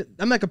Magic. Like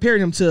I'm not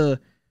comparing them to,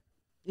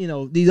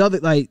 these other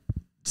like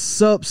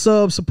sub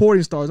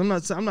supporting stars. I'm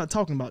not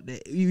talking about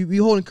that.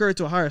 You holding Curry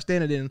to a higher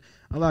standard than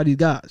a lot of these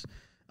guys.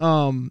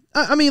 I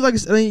mean,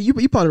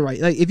 you probably right.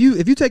 Like if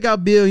you take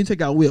out Bill, you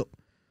take out Wilt,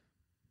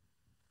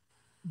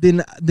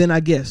 then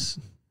I guess,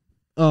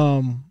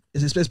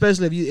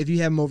 especially if you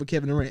have him over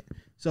Kevin Durant.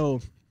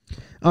 So,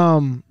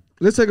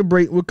 let's take a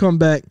break. We'll come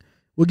back.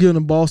 We'll get on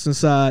the Boston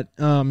side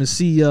and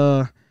see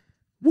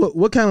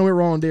what kind of went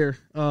wrong there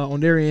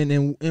on their end,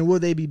 and will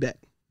they be back?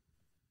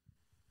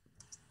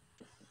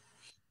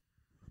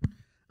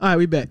 All right,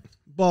 we back.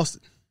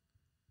 Boston.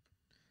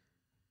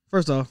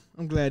 First off,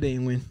 I'm glad they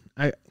didn't win.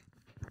 I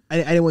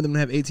didn't want them to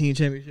have 18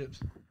 championships.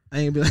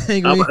 I'm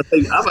about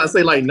to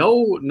say like no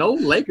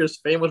Lakers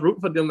fan was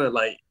rooting for them.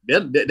 Like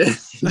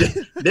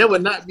that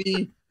would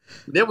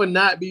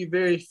not be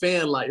very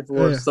fan like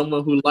for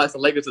someone who likes the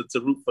Lakers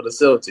to root for the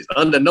Celtics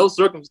under no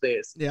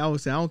circumstance. Yeah, I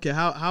would say I don't care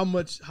how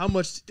much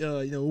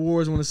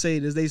Warriors want to say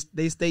this.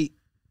 They state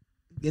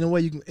in a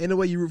way you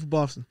root for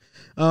Boston.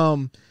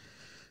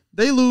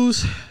 They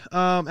lose.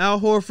 Al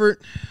Horford.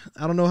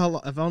 I don't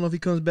know if he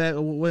comes back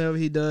or whatever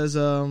he does.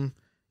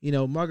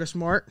 Marcus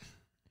Smart,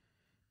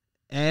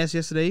 ass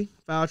yesterday,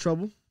 foul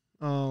trouble.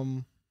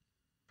 But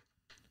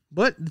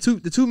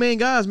the two main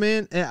guys,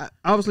 man,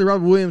 obviously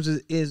Robert Williams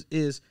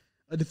is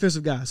a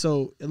defensive guy,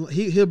 so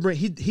he played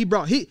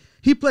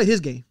his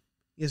game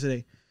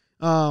yesterday.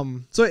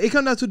 So it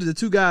comes down to the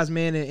two guys,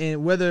 man,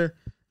 and whether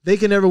they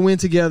can ever win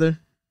together.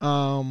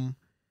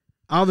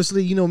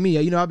 Obviously,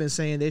 me, I've been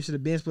saying they should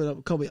have been split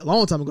up a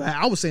long time ago.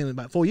 I was saying it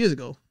about 4 years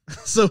ago.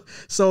 so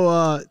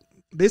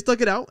they stuck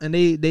it out and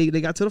they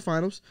got to the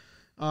finals.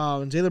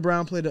 Jaylen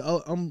Brown played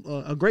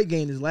a great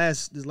game this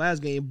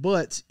last game,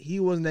 but he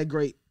wasn't that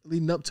great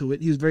leading up to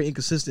it. He was very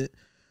inconsistent.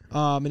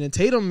 And then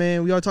Tatum,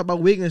 man, we all talk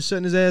about Wiggins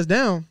shutting his ass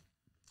down.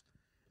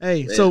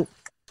 Hey, man. So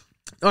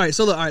I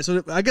guess I'll ask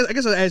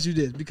you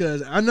this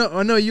because I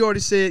know you already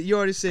said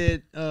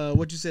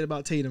what you said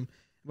about Tatum.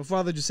 Before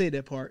I let you say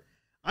that part,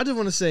 I just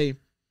want to say,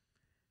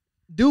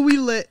 do we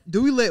let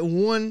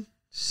one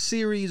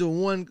series or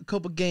one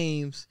couple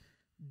games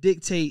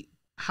dictate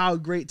how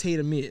great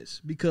Tatum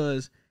is?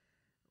 Because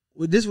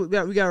with this, we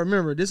got to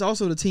remember, this is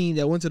also the team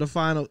that went to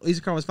the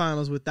Eastern Conference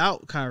Finals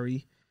without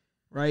Kyrie,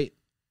 right?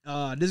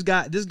 This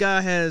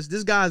guy has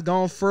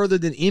gone further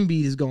than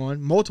Embiid has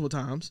gone multiple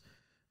times.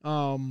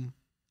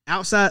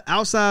 Outside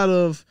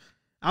of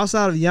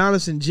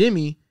Giannis and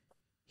Jimmy,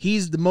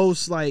 he's the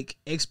most like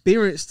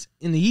experienced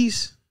in the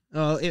East.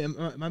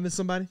 Am I missing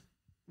somebody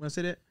when I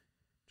say that?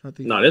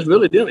 No, that's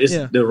really them. It's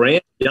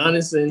Durant,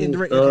 Giannis, and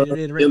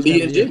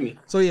Embiid and Jimmy.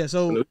 So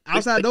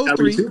outside those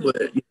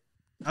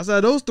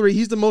three,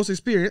 he's the most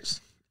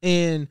experienced.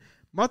 And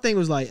my thing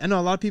was like, I know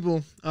a lot of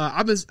people.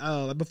 I've been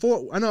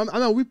before. I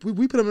know we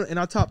put him in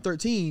our top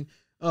 13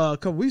 a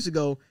couple weeks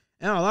ago,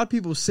 and a lot of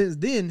people since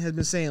then has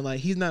been saying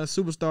like he's not a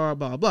superstar,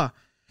 blah blah.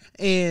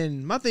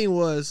 And my thing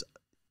was,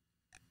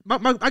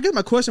 I guess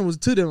my question was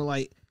to them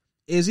like,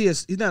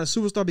 he's not a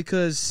superstar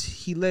because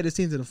he led his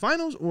team to the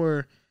finals,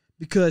 or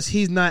because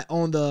he's not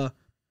on the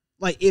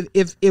Like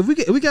if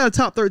we got a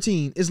top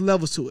 13, it's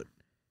levels to it.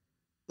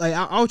 Like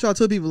I always try to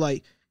tell people,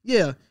 like,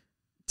 yeah,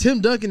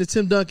 Tim Duncan is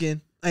Tim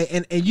Duncan,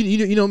 and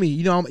you know me,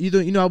 you know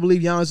I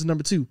believe Giannis is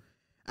number 2.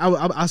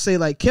 I say,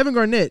 like, Kevin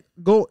Garnett,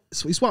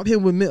 we swap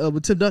him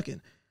with Tim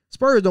Duncan.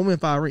 Spurs don't win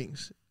 5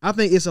 rings. I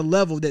think it's a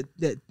level that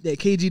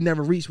KG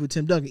never reached with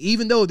Tim Duncan,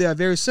 even though they are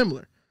very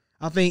similar.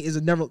 I think it's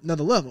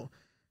another level.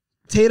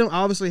 Tatum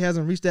obviously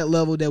hasn't reached that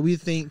level that we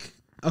think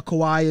a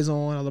Kawhi is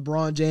on, a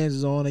LeBron James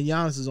is on, a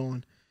Giannis is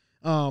on.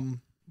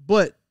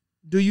 But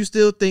do you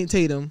still think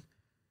Tatum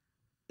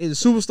is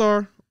a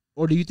superstar,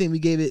 or do you think we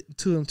gave it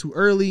to him too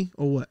early,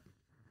 or what?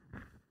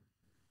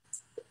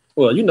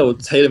 Well, you know,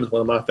 Tatum is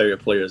one of my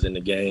favorite players in the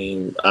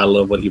game. I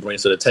love what he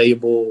brings to the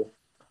table.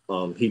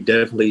 He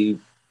definitely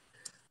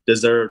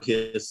deserved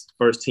his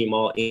first team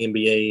All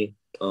NBA.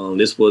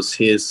 This was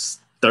his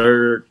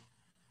 3rd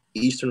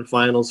Eastern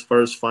Finals,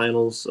 first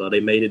Finals. They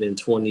made it in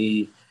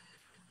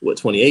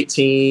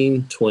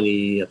 2018,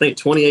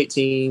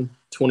 2018,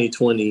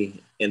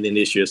 2020, and then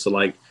this year. So,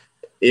 like,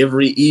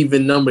 every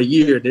even number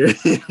year, they're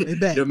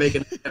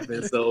making it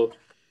happen. So,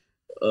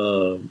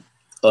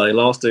 they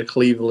lost to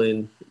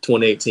Cleveland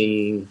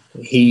 2018,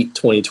 Heat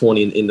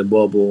 2020 in the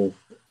bubble,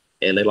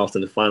 and they lost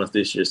in the finals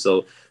this year.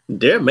 So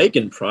they're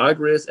making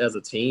progress as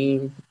a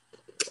team.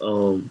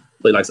 But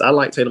like I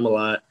like Tatum a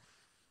lot.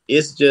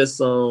 It's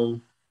just I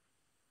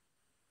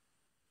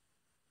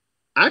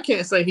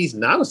can't say he's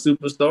not a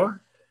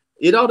superstar.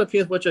 It all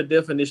depends what your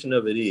definition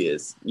of it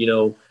is. You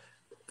know,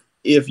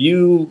 if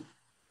you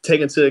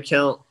take into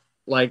account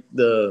like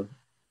the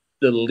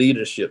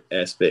leadership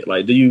aspect,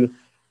 like do you?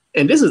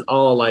 And this is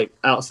all like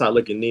outside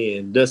looking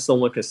in. Does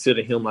someone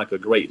consider him like a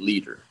great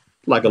leader,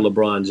 like a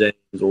LeBron James,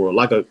 or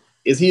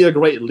is he a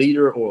great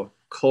leader or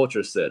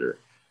culture setter?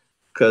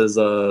 Because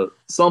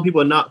some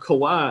people are not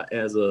Kawhi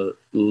as a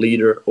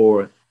leader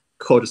or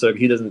culture setter.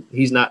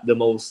 He's not the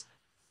most,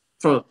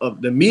 from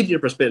the media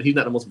perspective, he's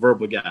not the most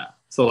verbal guy.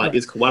 So like,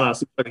 is Kawhi not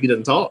super? He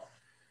doesn't talk,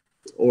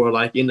 or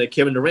like in the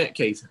Kevin Durant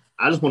case,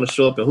 I just want to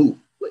show up and hoop.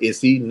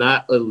 Is he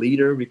not a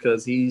leader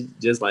because he's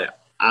just like,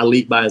 I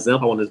lead by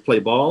example. I want to play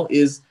ball.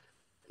 Is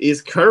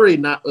Curry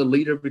not a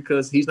leader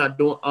because he's not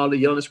doing all the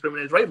yelling and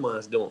screaming that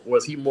Draymond's doing? Or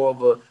is he more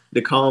of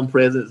the calm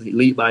presence,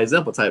 lead by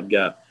example type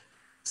guy?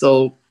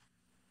 So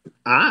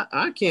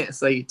I can't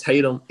say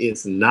Tatum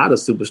is not a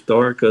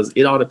superstar because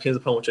it all depends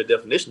upon what your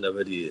definition of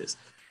it is.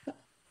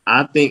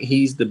 I think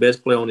he's the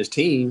best player on his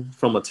team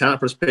from a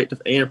talent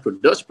perspective and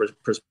production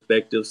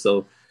perspective.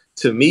 So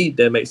to me,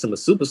 that makes him a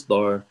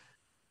superstar.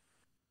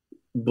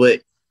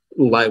 But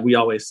like we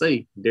always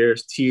say,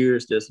 there's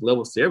tiers, there's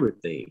levels to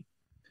everything.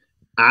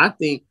 I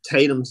think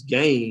Tatum's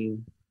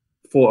game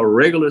for a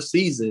regular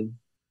season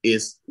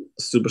is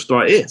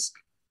superstar-esque.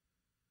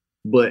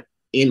 But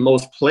in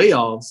most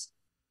playoffs,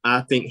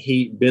 I think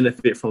he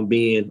benefit from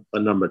being a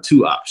number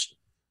 2 option.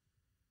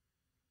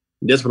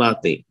 That's what I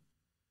think.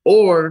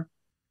 Or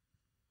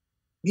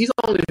he's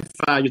only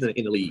 5 years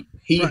in the league.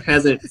 He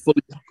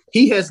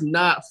has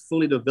not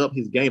fully developed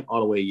his game all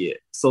the way yet.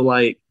 So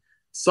like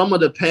some of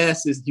the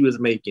passes he was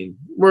making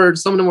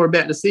some of them were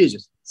bad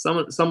decisions. Some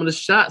of the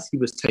shots he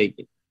was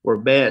taking were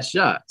bad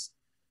shots.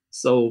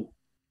 So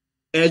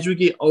as you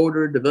get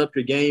older, develop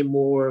your game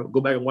more,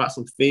 go back and watch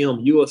some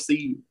film, you will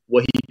see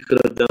what he could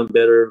have done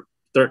better,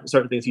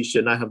 certain things he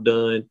should not have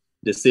done,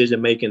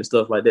 decision-making and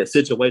stuff like that,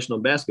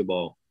 situational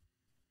basketball.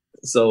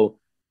 So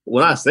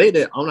when I say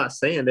that, I'm not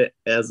saying that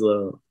as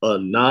a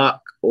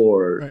knock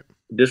or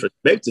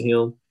disrespect to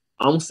him.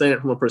 I'm saying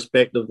it from a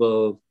perspective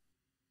of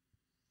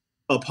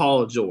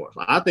Paul George.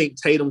 I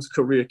think Tatum's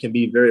career can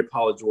be very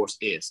Paul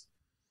George-esque.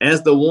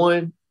 As the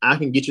one, I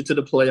can get you to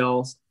the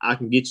playoffs. I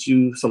can get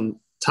you some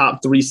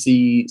top 3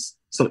 seeds,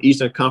 some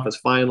Eastern Conference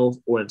Finals,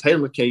 or in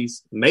Tatum's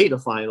case, made the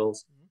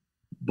finals.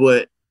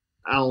 But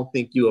I don't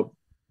think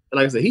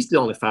like I said, he's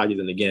still only 5 years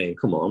in the game.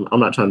 Come on, I'm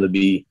not trying to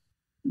be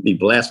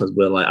blasphemous,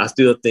 but like I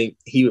still think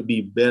he would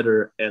be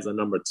better as a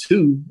number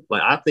 2.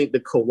 Like I think the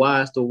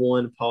Kawhi's the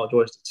 1, Paul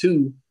George the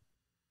 2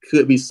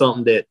 could be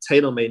something that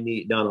Tatum may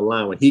need down the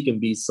line when he can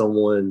be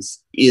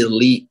someone's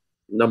elite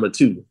number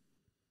 2.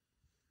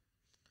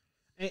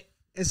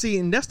 And see,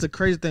 and that's the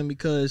crazy thing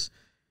because,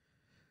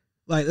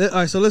 like, all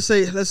right, so let's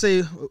say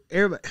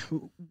everybody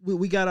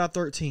we got our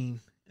 13,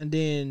 and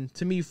then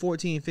to me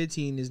 14,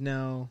 15 is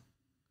now,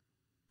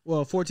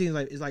 well, 14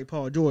 is like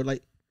Paul George,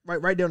 like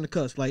right there on the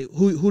cusp. Like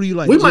who do you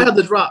like? We might have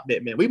to drop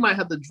that, man. We might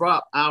have to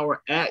drop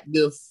our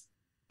active,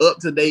 up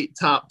to date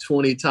top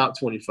 20, top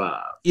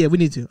 25. Yeah, we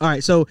need to. All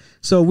right, so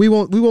we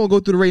won't go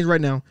through the range right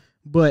now,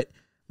 but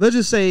let's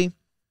just say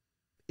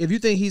if you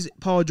think he's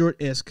Paul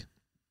George-esque,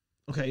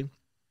 okay.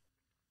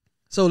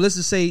 So let's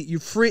just say your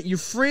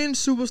friend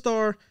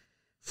superstar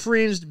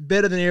fringed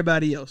better than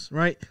everybody else,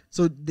 right?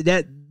 So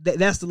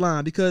that's the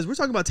line, because we're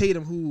talking about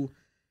Tatum, who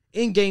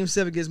in Game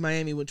 7 against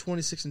Miami went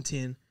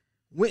 26-10,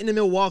 went into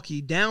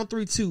Milwaukee down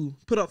 3-2,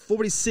 put up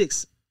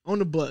 46 on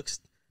the Bucks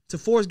to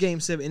force Game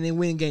 7 and then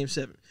win Game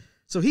 7.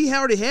 So he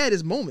already had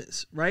his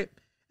moments, right?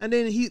 And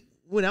then he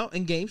went out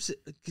in Game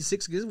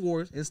 6 against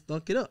Warriors and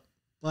stunk it up,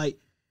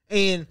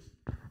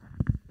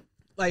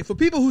 like for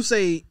people who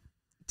say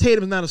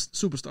Tatum is not a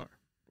superstar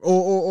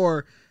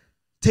or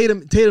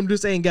Tatum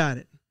just ain't got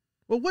it.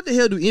 Well, what the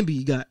hell do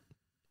Embiid got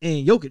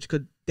and Jokic?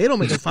 Because they don't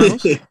make the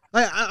finals.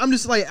 I'm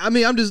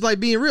just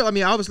being real. I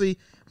mean, obviously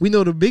we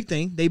know the big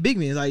thing. They big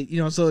men, like,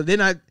 you know. So they're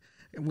not.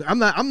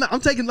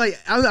 I'm taking like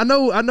I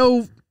know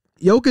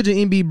Jokic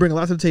and Embiid bring a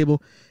lot to the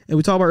table, and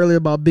we talked about earlier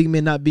about big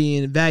men not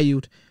being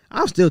valued.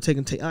 I'm still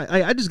taking.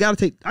 I just gotta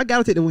take. I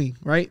gotta take the wing,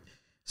 right?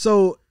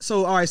 So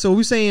all right. So if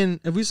we saying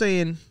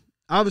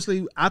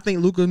obviously, I think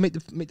Luka make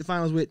the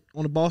finals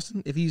on the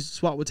Boston if he's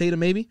swapped with Tatum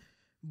maybe,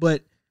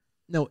 but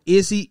no,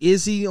 is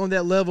he on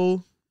that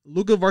level?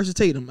 Luka versus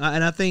Tatum,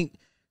 and I think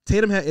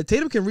if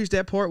Tatum can reach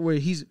that part where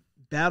he's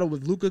battled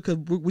with Luka, because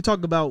we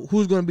talk about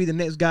who's going to be the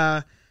next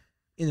guy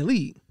in the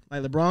league.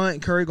 Like LeBron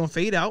and Curry going to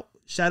fade out.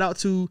 Shout out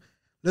to,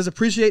 let's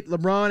appreciate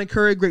LeBron and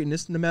Curry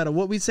greatness, no matter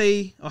what we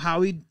say or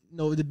how we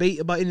debate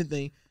about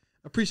anything.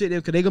 Appreciate them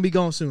because they're going to be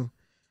gone soon.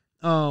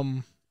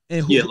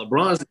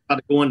 LeBron's about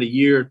to go into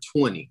year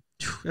 20.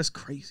 That's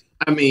crazy.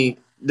 I mean,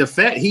 the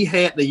fact he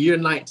had the year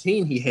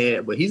 19 he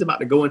had, but he's about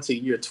to go into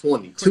year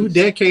 20. Crazy. 2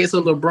 decades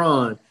of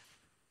LeBron.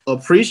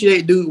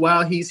 Appreciate dude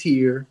while he's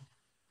here.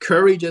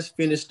 Curry just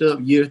finished up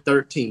year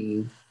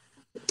 13.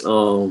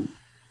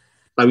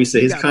 Like we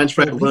said, his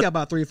contract he got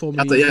about 3 or 4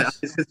 million. Yeah,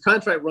 his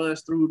contract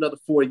runs through another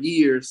 4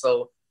 years,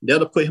 so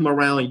that'll put him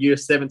around year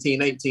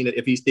 17, 18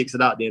 if he sticks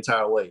it out the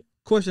entire way.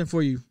 Question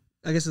for you.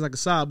 I guess it's like a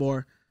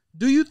sidebar.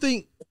 Do you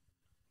think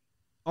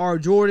our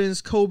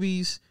Jordans,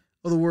 Kobe's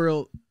of the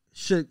world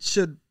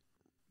should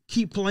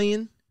keep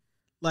playing?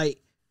 Like,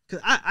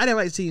 because I didn't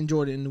like seeing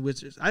Jordan in the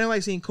Wizards. I didn't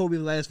like seeing Kobe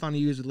the last final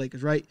years with the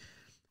Lakers, right?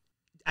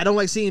 I don't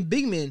like seeing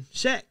big men,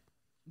 Shaq,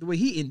 the way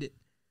he ended.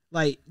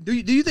 Like, do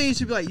you think it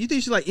should be like, you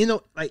think he should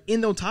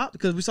end on top?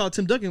 Because we saw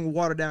Tim Duncan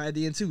water down at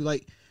the end too.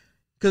 Like,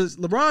 because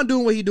LeBron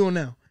doing what he doing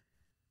now.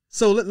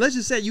 So let's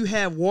just say you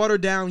have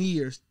watered down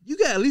years. You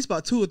got at least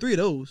about 2 or 3 of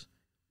those.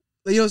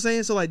 You know what I'm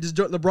saying? So like, does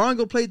LeBron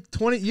go play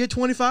year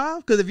 25?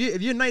 Because if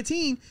you're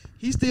 19,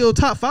 he's still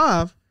top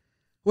 5.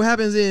 What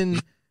happens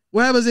in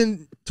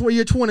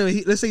year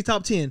 20? Let's say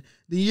top 10.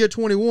 The year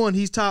 21,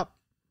 he's top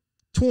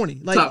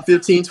 20. Like top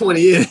 15,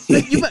 20. Yeah.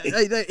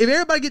 If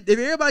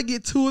everybody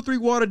get 2 or 3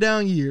 watered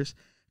down years,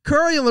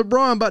 Curry and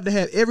LeBron about to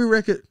have every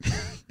record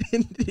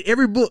in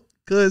every book,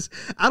 because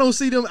I don't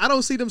see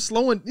them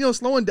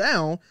slowing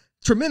down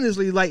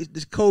tremendously like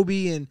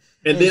Kobe and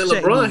then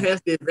Shaq LeBron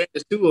has the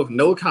advantage too of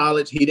no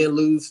college. He didn't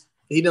lose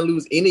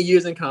any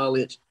years in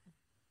college.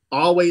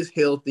 Always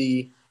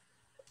healthy.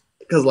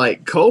 Because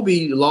like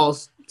Kobe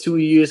lost 2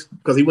 years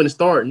because he wasn't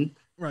starting.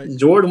 Right.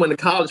 Jordan went to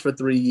college for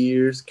 3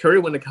 years. Curry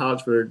went to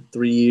college for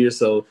 3 years.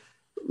 So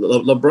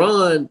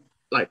LeBron,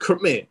 like,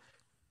 man,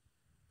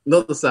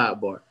 another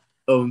sidebar.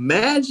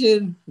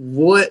 Imagine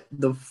what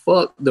the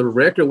fuck the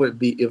record would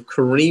be if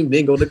Kareem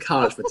didn't go to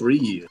college for 3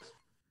 years.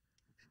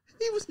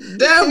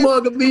 That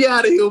mug be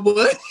out of here,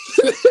 boy.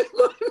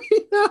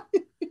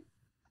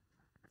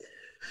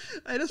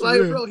 Hey, that's like,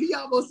 real. bro, he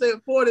almost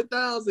said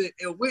 40,000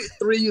 and went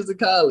 3 years of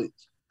college.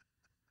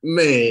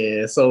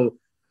 Man, so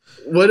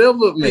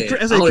whatever, man. And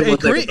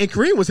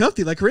Kareem was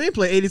healthy. Like, Kareem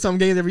played 80-something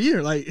games every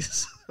year. Like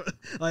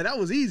that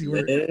was easy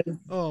work. Man.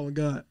 Oh my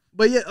god.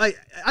 But yeah, like,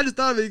 I just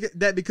thought of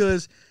that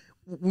because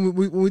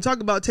when we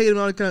talk about Tatum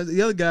and all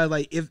the other guys,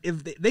 like if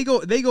they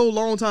go a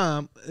long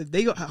time,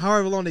 they go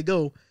however long they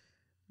go.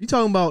 You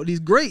talking about these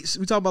greats?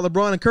 We talk about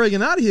LeBron and Curry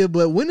getting out of here,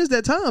 but when is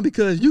that time?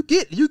 Because you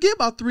get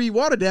about 3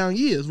 watered down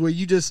years where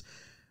you just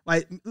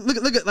like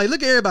look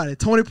at everybody.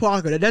 Tony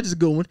Parker, that's just a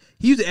good one.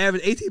 He used to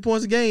average 18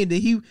 points a game. Then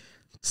he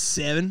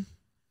 7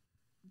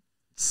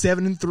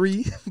 and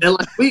 3. And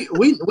like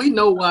we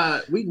know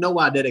why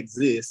that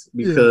exists,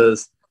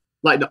 because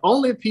like the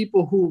only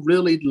people who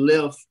really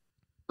left,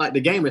 like,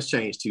 the game has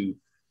changed too.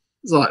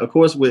 So like, of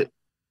course, with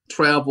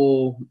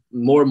travel,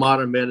 more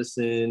modern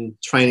medicine,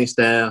 training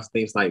staffs,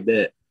 things like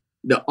that.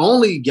 The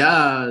only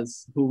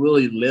guys who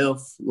really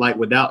left like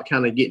without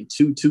kind of getting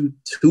too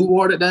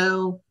watered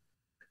down,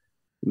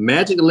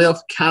 Magic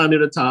left kind of near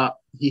the top.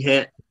 He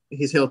had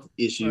his health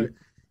issue. Right.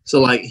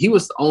 So like he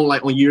was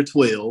on year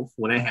 12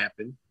 when that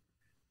happened.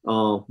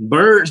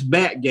 Bird's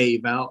back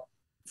gave out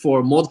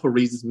for multiple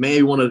reasons.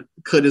 Maybe want to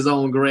cut his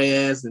own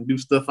grass and do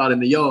stuff out in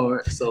the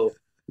yard. So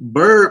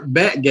Bird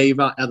back gave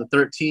out after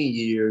 13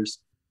 years.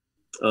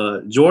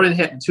 Jordan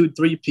had 2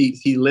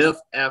 3-peats. He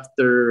left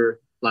after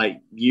like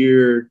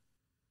year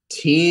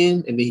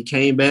 10, and then he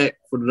came back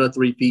for another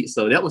 3-peat.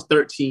 So that was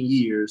 13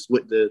 years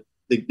with the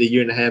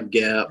year and a half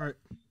gap. Right.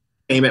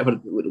 Came back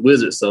with the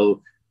Wizards.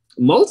 So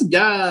most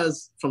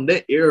guys from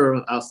that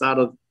era, outside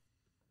of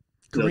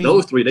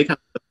those 3, they kind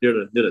of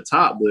near the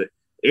top, but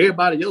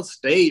everybody else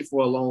stayed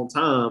for a long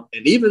time.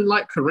 And even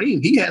like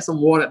Kareem, he had some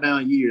watered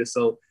down years.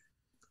 So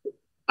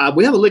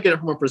we have to look at it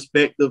from a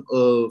perspective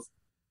of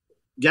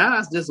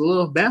guys just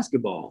love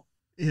basketball.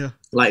 Yeah.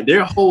 Like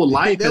their whole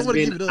life has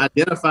been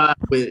identified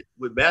with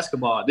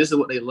basketball. This is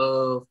what they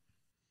love.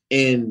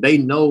 And they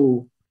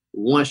know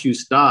once you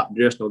stop,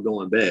 there's no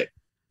going back.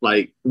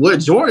 Like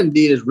what Jordan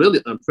did is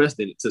really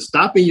unprecedented. To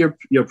stop in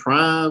your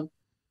prime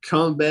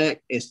come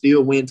back and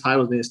still win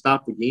titles and then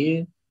stop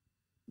again,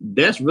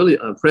 that's really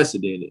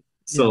unprecedented.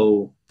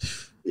 So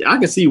I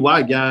can see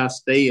why guys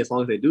stay as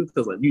long as they do,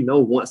 because like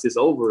once it's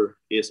over,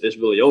 it's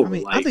really over. I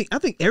mean, like, I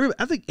think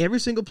every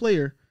single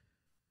player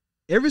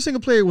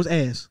was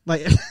ass.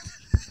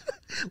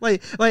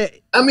 Like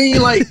I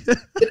mean, like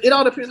it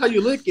all depends how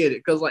you look at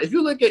it. Because like if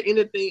you look at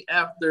anything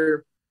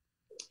after,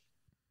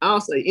 I'll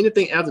say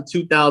anything after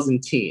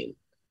 2010,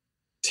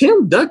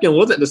 Tim Duncan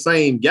wasn't the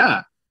same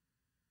guy,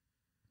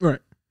 right?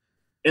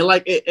 And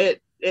like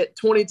at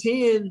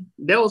 2010,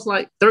 that was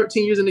like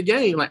 13 years in the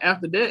game. Like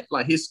after that,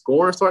 like his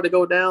scoring started to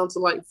go down to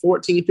like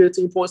 14,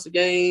 15 points a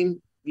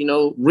game.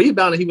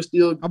 Rebounding, he was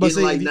still I'm about to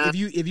say, like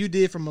if you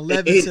did from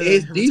 11 his to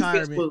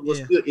defense retirement, was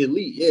still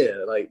elite.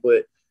 Yeah, like,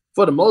 but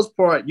for the most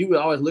part, you were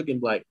always looking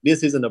like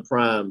this isn't a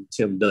prime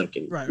Tim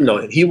Duncan.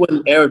 Right. He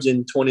wasn't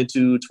averaging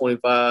 22,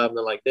 25,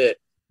 nothing like that.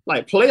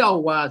 Like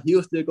playoff wise,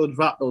 he'll still go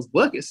drop those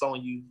buckets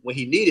on you when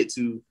he needed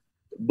to,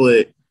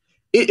 but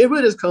it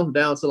really just comes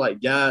down to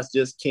like guys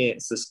just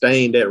can't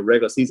sustain that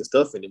regular season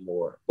stuff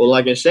anymore. But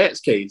like in Shaq's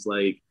case,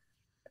 like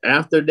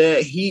after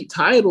that Heat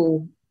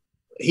title,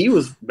 he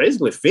was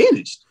basically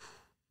finished.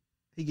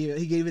 He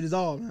gave it his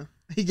all, man.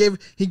 He gave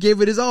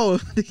it his all.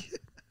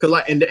 Cause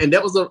like and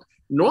that was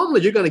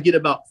normally you're gonna get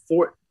about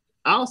 12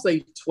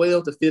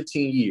 to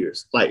 15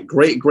 years, like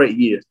great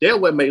years.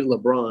 That what made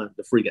LeBron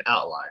the freaking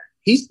outlier.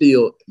 He's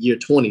still year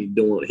 20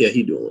 doing what the hell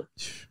he doing.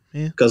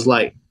 Yeah. Cause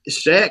like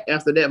Shaq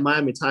after that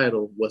Miami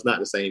title was not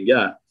the same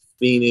guy.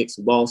 Phoenix,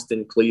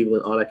 Boston,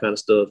 Cleveland, all that kind of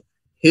stuff.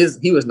 His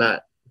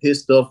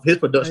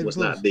production was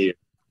not there.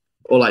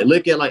 Or like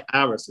look at like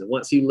Iverson.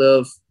 Once he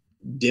left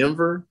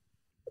Denver,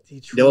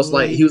 Detroit, that was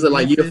like he was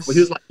like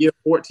year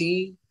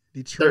 14,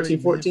 Detroit, 13,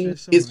 14.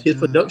 Memphis, his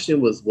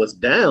production was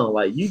down.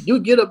 Like you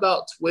get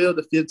about 12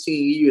 to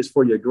 15 years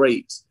for your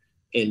greats,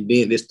 and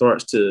then it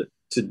starts to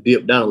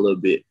dip down a little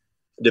bit,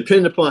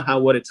 depending upon how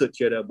well they took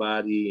care of their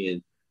body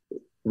and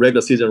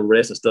regular season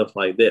rest and stuff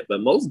like that.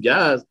 But most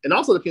guys, and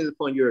also depends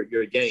upon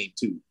your game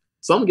too.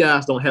 Some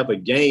guys don't have a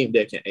game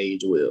that can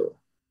age well.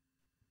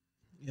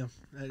 Yeah,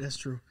 that's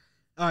true.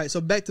 All right,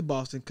 so back to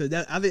Boston, because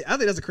I think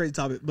that's a crazy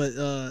topic. But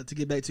to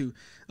get back to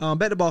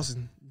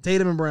Boston,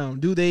 Tatum and Brown,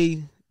 do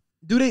they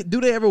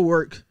ever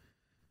work?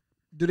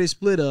 Do they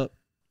split up?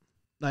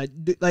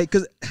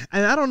 Because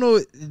and I don't know.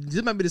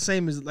 This might be the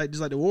same as just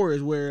like the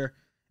Warriors, where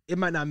it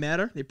might not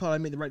matter. They probably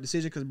made the right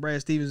decision because Brad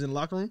Stevens in the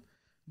locker room.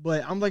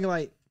 But I'm thinking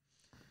like,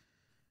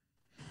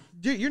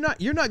 you're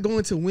not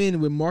going to win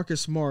with Marcus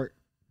Smart,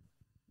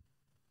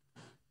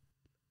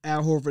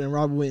 Al Horford, and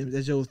Robert Williams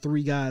as your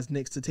three guys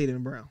next to Tatum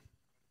and Brown.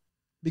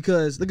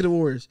 Because look at the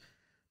Warriors: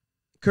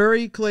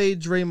 Curry, Clay,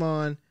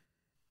 Draymond.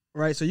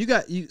 Right, so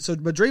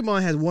but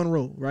Draymond has one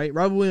role, right?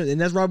 Robert Williams, and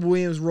that's Robert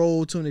Williams'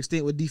 role to an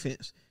extent with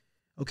defense.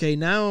 Okay,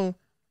 now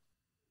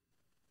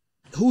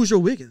who's your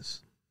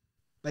Wiggins?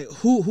 Like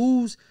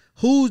who's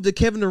the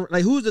Kevin?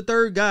 Like who's the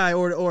third guy,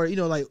 or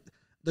like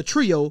the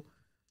trio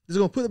is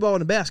going to put the ball in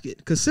the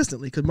basket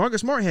consistently? Because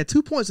Marcus Smart had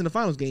 2 points in the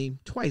finals game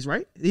twice,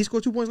 right? Did he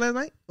score 2 points last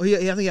night? I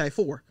think he had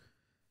 4.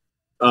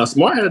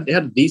 Smart had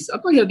a decent.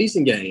 I thought he had a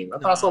decent game. I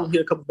thought I saw him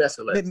hit a couple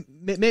baskets.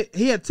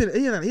 He had 10.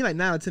 He had like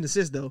 9 or 10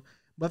 assists though.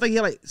 But I think he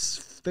had like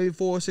maybe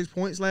 4 or 6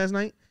 points last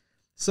night.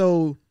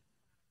 So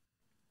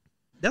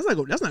that's not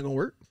gonna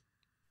work.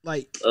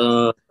 Like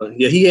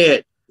he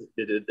had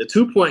the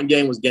 2-point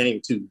game was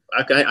game 2.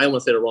 I want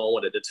to say the wrong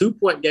one. The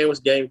 2-point game was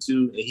game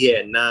 2, and he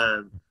had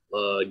 9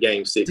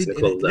 game 6 to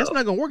close out. That's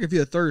not gonna work if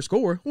you're a third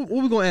scorer. What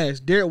we gonna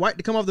ask? Derek White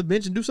to come off the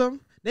bench and do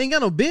something? They ain't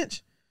got no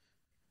bench.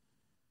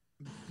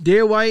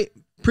 Derek White,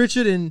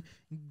 Pritchard, and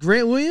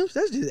Grant Williams,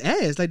 that's just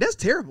ass. Like, that's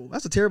terrible.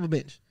 That's a terrible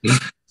bench.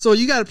 So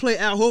you got to play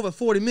Al Horford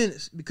 40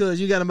 minutes because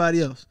you got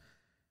nobody else,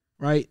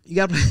 right? You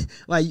got to play,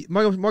 like,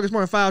 Marcus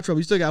Smart in foul trouble.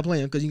 You still got to play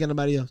him because you got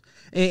nobody else.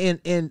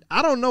 And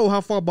I don't know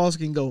how far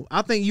Boston can go.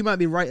 I think you might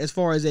be right as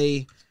far as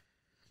and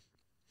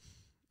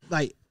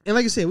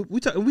like I said, we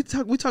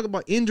talk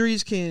about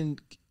injuries.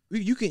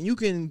 You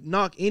can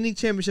knock any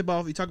championship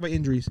off. You talk about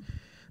injuries.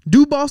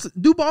 Do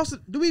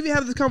we even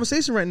have this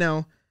conversation right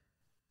now?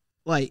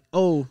 Like,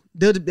 oh,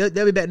 they'll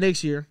be back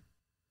next year.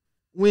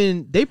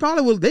 When they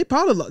probably will, they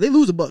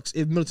lose the Bucks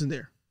if Middleton's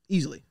there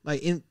easily.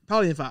 Like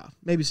probably in 5,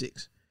 maybe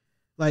 6.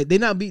 Like they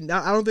not beating.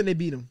 I don't think they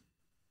beat them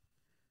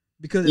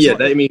because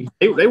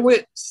they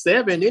went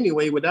 7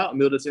 anyway without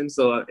Middleton.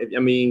 So I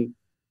mean,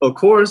 of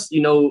course,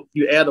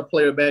 you add a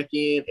player back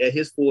in at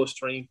his full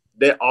strength,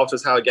 that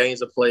alters how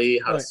games are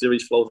played, how the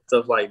series flows,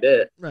 stuff like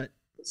that. Right.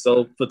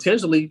 So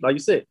potentially, like you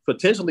said,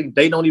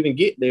 they don't even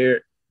get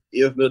there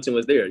if Middleton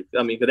was there.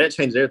 I mean, because that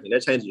changes everything.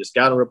 That changes your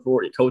scouting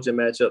report, your coaching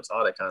matchups,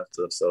 all that kind of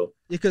stuff. So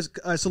because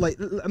I'm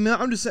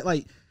just saying,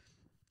 like,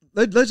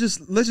 let's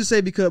just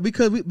say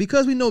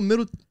because we know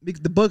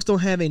the Bucks don't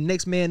have a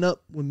next man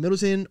up when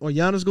Middleton or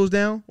Giannis goes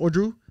down or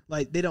Drew.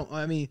 Like they don't.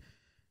 I mean,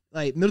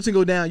 like Middleton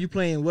go down, you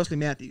playing Wesley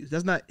Matthews.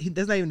 That's not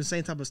even the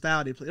same type of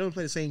style they play. They don't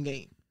play the same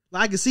game.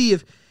 Like I can see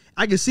if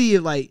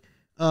like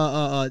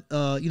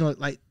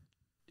like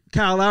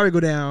Kyle Lowry go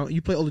down,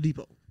 you play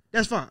Oladipo.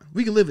 That's fine.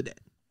 We can live with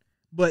that.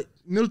 But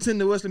Middleton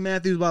to Wesley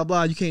Matthews, blah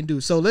blah, you can't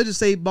do. So let's just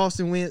say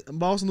Boston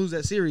lose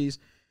that series.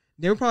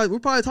 Then we'll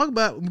probably talk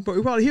about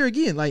we'll probably hear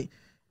again. Like,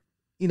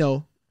 you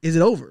know, is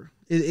it over?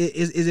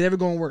 Is it ever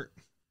going to work?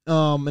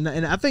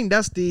 And I think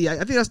that's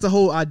the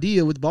whole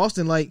idea with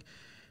Boston. Like,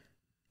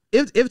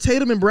 if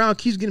Tatum and Brown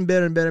keeps getting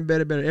better and better and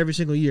better and better every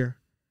single year,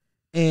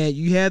 and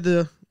you had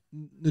the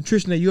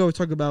nutrition that you always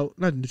talk about,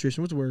 not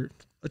nutrition, what's the word?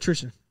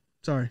 Attrition.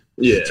 Sorry.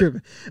 Yeah.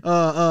 Tripping.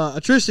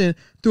 Attrition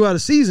throughout the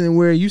season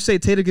where you say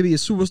Tatum could be a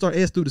superstar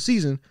S through the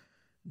season.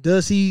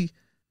 Does the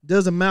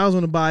miles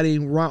on the body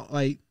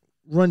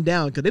run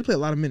down? Because they play a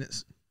lot of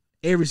minutes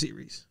every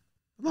series.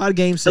 A lot of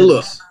games.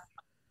 Look,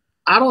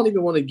 I don't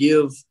even want to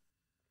give.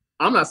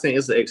 I'm not saying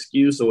it's an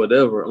excuse or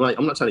whatever.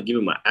 I'm not trying to give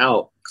him an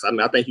out because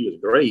I think he was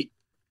great,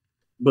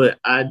 but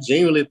I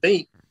genuinely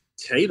think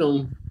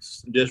Tatum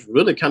just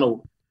really kind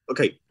of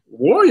okay.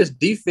 Warriors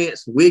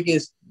defense,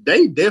 Wiggins,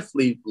 they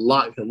definitely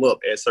locked him up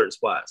at certain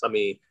spots. I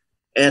mean,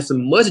 as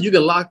much as you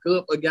can lock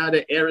up a guy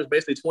that averaged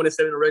basically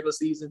 27 in the regular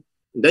season,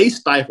 they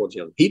stifled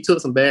him. He took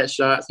some bad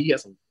shots. He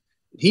has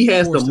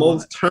the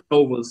most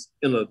turnovers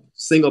in a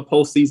single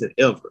postseason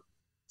ever.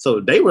 So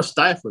they were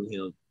stifling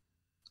him.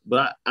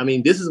 But I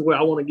mean, this is where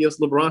I want to give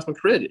LeBron some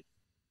credit.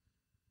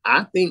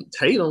 I think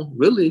Tatum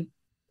really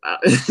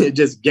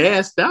just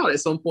gassed out at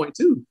some point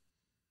too.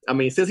 I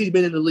mean, since he's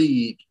been in the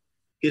league,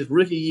 his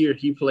rookie year,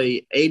 he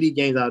played 80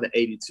 games out of the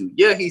 82.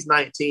 Yeah, he's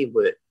 19,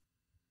 but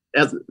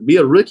be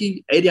a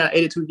rookie, 80 out of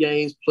 82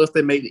 games, plus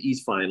they made the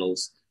East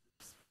Finals.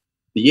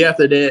 The year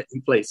after that,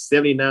 he played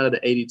 79 out of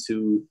the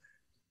 82.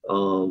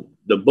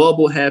 The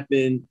bubble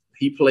happened.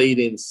 He played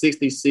in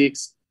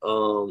 66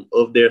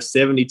 of their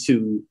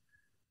 72.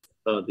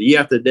 The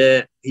year after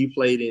that, he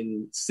played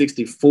in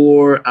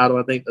 64 out of,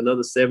 I think,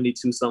 another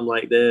 72, something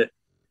like that.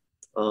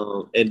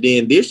 And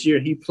then this year,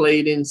 he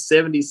played in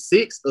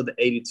 76 of the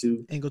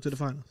 82. And go to the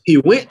finals. He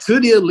went to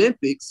the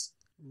Olympics.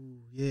 Ooh,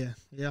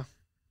 yeah.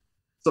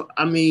 So,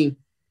 I mean,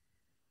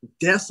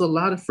 that's a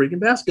lot of freaking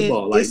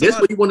basketball. And like, that's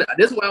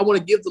why I want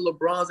to give the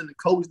LeBrons and the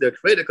coaches their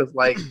credit because,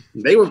 like,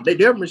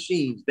 they're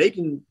machines. They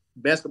can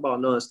basketball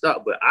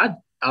nonstop. But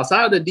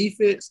outside of the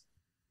defense,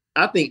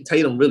 I think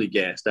Tatum really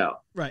gassed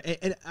out. Right,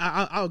 and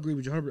I'll agree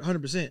with you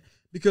 100%.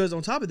 Because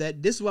on top of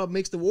that, this is what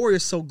makes the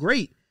Warriors so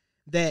great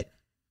that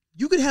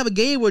you could have a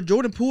game where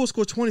Jordan Poole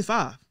scores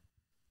 25.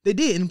 They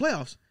did in the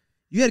playoffs.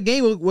 You had a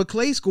game where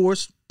Clay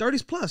scores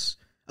 30 plus.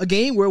 A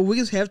game where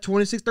Wiggins have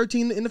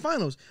 26-13 in the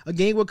finals. A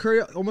game where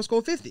Curry almost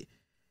scored 50.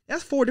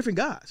 That's 4 different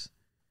guys.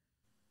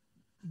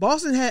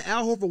 Boston had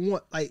Al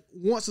Horford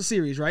once a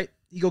series, right?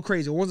 He go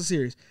crazy once a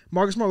series.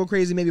 Marcus Smart go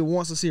crazy maybe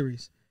once a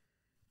series.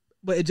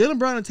 But if Jaylen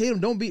Brown and Tatum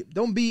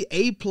don't be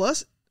A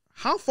plus,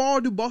 how far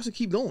do Boston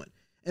keep going?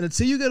 And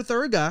until you get a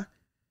third guy,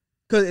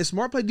 because if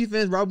Smart play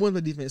defense, Rob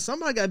Williams play defense,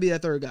 somebody got to be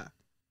that third guy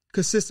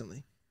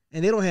consistently,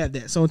 and they don't have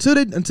that. So until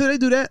they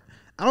do that,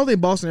 I don't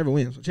think Boston ever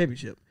wins a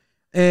championship.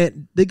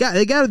 And they got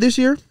it this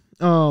year.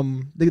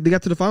 They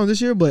got to the finals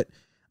this year, but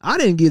I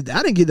didn't give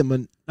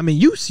them I mean,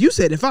 you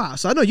said in 5,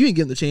 so I know you didn't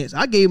give them the chance.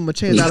 I gave them a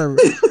chance out of.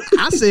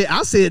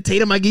 I said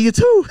Tatum might give you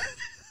 2.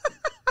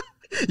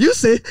 you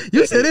said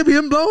they'd be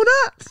blown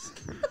up.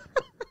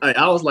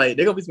 I was like,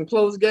 they're gonna be some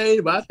close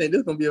games, but I think this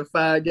is gonna be a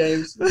 5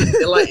 games.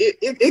 And like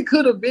it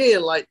could have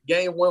been like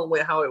game 1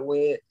 went how it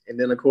went, and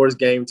then of course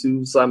game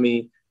 2. So I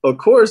mean, of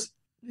course,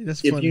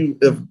 if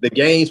the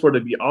games were to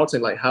be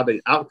alternate, like how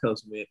the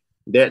outcomes went,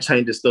 that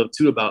changes stuff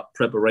too about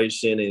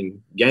preparation and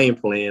game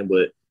plan.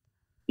 But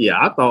yeah,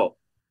 I thought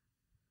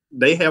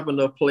they have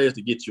enough players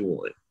to get you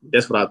 1.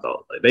 That's what I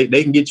thought. Like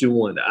they can get you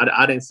 1.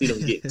 I didn't see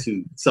them get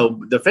 2.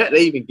 So the fact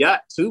they even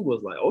got 2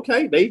 was like,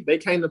 okay, they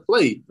came to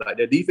play. Like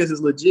their defense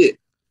is legit.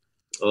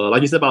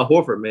 Like you said about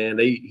Horford, man,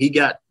 he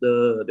got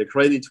the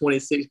crazy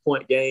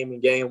 26-point game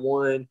in game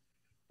 1,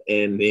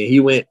 and then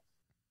he went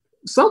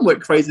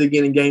somewhat crazy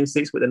again in game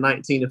 6 with the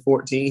 19 and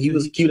 14. He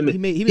was keeping him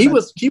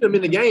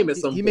in the game at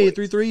some point. He made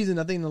 3 threes, and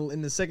I think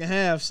in the second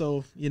half.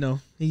 So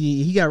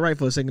he got right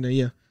for a second there.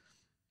 Yeah,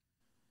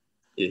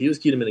 he was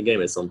keeping him in the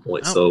game at some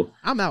point.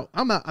 I'm out.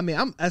 I mean,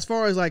 I'm as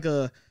far as like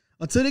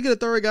until they get a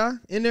third guy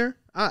in there,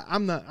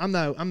 I'm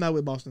not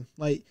with Boston.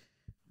 Like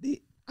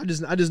I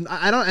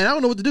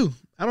don't know what to do.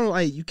 I don't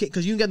like you can't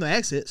because you ain't got no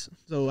access.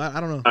 So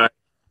I don't know. All right.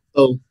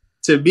 So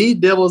to be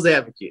devil's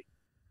advocate,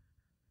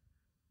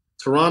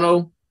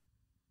 Toronto,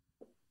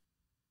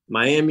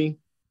 Miami,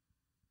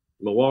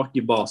 Milwaukee,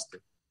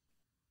 Boston.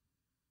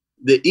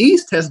 The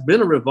East has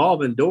been a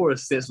revolving door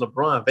since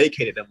LeBron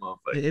vacated that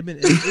motherfucker.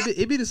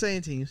 It be the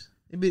same teams.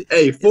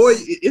 It's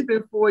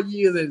been 4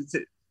 years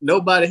and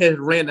nobody has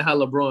ran it how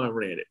LeBron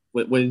ran it.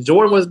 When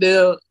Jordan was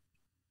there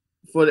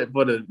for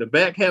the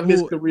back half of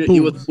his career, it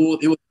was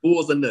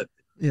Bulls or nothing.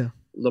 Yeah.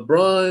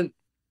 LeBron,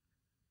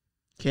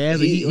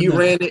 he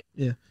ran it.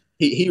 Yeah.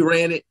 He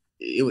ran it.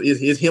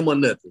 It's him or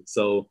nothing.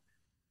 So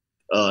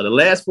the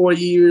last 4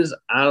 years,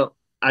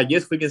 I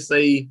guess we can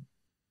say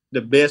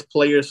the best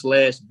player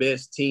 /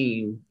 best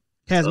team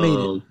has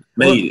made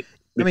it.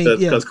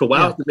 Because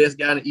Kawhi was the best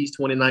guy in the East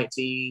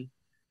 2019.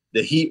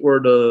 The Heat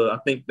I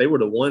think they were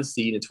the 1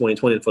 seed in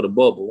 2020 for the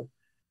bubble.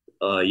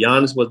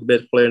 Giannis was the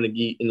best player in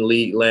the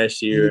league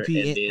last year.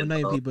 MVP, and not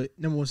then, MVP, but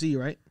number 1 seed,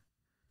 right?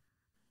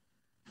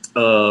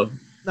 No.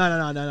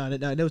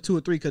 There was 2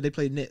 or 3 because they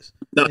played Nets.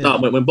 No.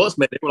 When Bucks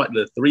met, they were like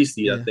the 3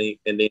 seed, Yeah. I think.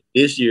 And then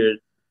this year,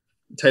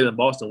 Tatum and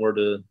Boston were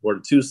the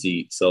 2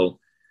 seed. So,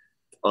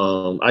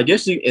 I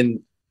guess they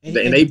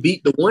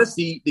beat the 1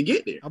 seed to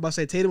get there. I'm about to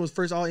say Tatum was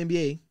first All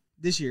NBA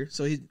this year,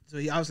 so he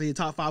obviously a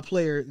top 5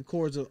 player in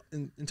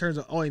terms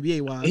of All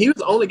NBA wise. He was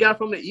the only guy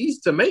from the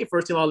East to make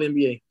first team All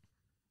NBA.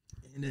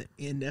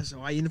 And that's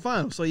why in the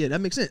final. So yeah,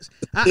 that makes sense.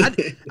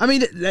 I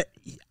mean,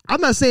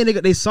 I'm not saying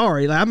they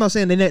sorry. Like I'm not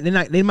saying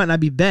they might not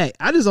be back.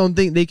 I just don't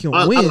think they can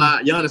win. I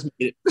lied. Giannis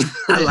made it.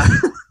 I lied.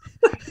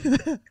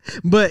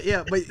 but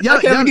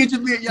Giannis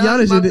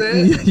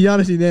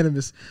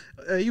unanimous.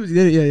 He was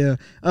unanimous.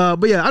 Yeah.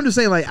 But yeah, I'm just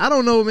saying like I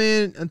don't know,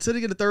 man. Until they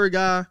get a third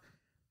guy,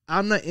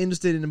 I'm not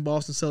interested in the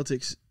Boston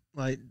Celtics.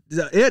 Like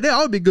they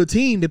all be a good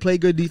team. They play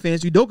good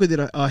defense. Udoka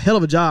did a hell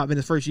of a job in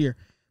his first year.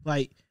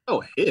 Like.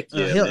 Oh heck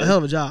yeah, a hell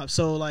of a job.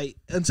 So like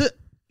until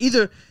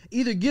either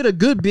get a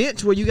good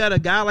bench where you got a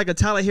guy like a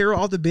Tyler Hero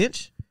off the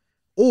bench,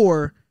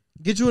 or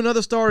get you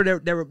another starter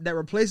that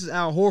replaces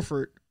Al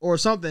Horford or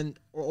something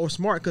or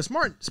Smart, because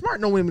Smart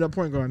don't win with a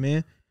point guard,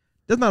 man.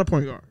 That's not a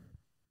point guard.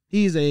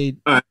 He's a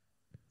all right.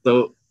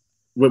 So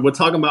we're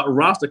talking about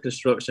roster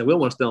construction. We don't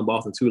want to stay on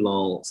Boston too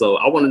long. So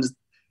I want to just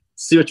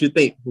see what you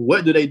think.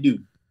 What do they do?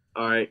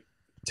 All right.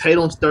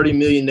 Tatum's $30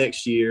 million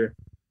next year.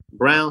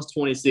 Brown's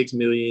 $26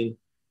 million.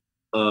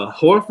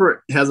 Horford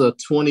has a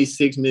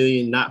 $26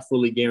 million, not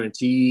fully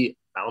guaranteed.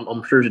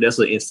 I'm sure that's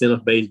an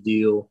incentive-based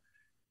deal.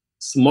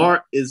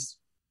 Smart is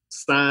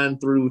signed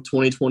through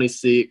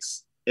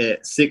 2026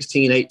 at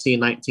 16, 18,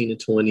 19, and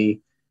 20.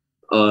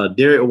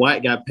 Derek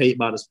White got paid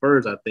by the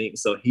Spurs, I think,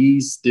 so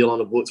he's still on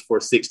the books for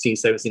 16,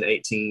 17,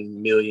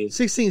 18 million.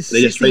 16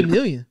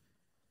 million?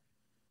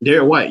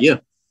 Derek White, yeah.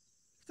 What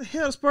the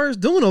hell are Spurs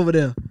doing over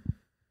there?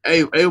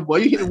 Hey, boy,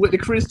 you hitting with the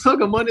Chris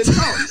Tucker money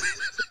talk.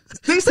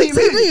 $16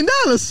 million.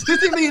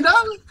 $16 million.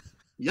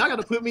 Y'all got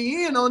to put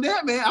me in on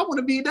that, man. I want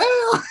to be down.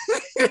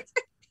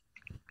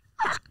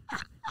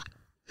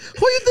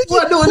 Who you think?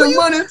 What doing the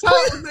money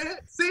talk, man?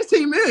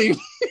 $16 million.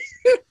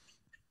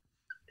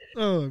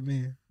 Oh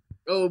man.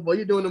 Oh boy,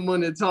 you're doing the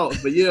money talk.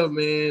 But yeah,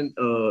 man.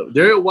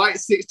 Derek White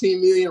 $16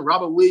 million.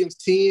 Robert Williams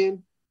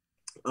 $10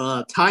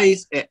 million.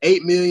 Tice at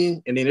 $8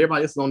 million, and then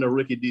everybody else is on their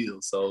rookie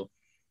deal. So,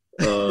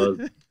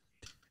 I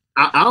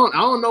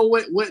don't know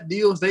what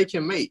deals they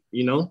can make.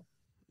 You know.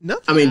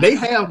 Nothing. I mean, they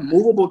have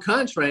movable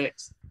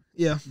contracts.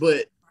 Yeah.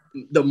 But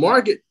the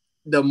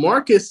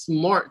Marcus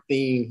Smart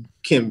thing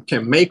can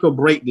make or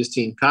break this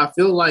team. I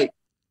feel like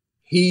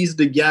he's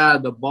the guy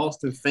the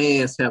Boston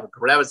fans have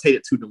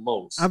gravitated to the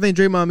most. I think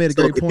Draymond made a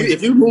great point.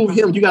 If you move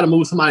him, you got to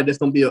move somebody that's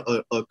going to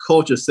be a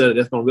culture setter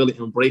that's going to really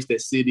embrace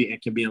that city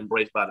and can be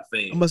embraced by the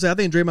fans. I'm going to say, I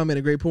think Draymond made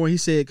a great point. He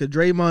said, because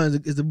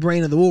Draymond is the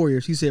brain of the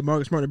Warriors. He said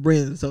Marcus Smart is the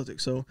brain of the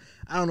Celtics. So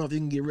I don't know if you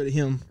can get rid of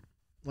him.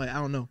 Like, I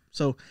don't know.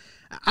 So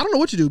I don't know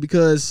what you do,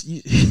 because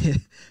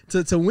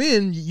to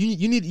win,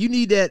 you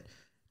need that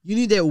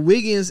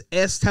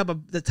Wiggins-esque type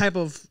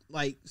of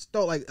like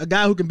star, like a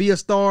guy who can be a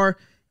star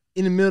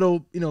in the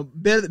middle, you know,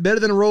 better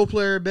than a role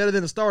player, better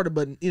than a starter,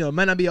 but you know,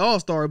 might not be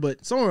all-star,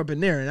 but somewhere up in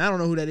there, and I don't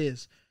know who that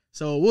is.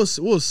 So we'll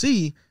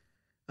see.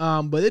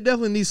 But they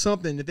definitely need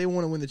something if they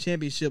want to win the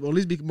championship, or at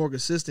least be more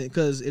consistent.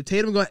 Because if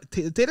Tatum got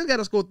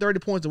to score 30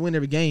 points to win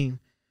every game,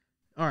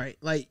 all right,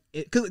 like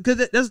because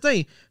that's the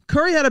thing.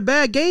 Curry had a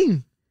bad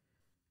game.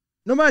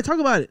 Nobody talk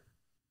about it.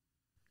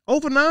 0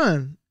 for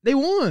 9. They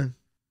won.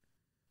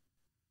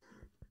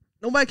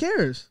 Nobody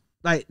cares.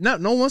 Like, no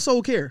one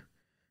soul care.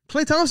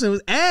 Klay Thompson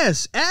was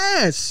ass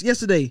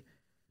yesterday.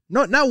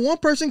 Not one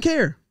person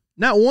care.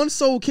 Not one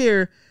soul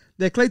care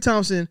that Klay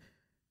Thompson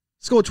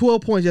scored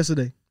 12 points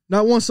yesterday.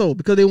 Not one soul,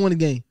 because they won the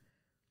game.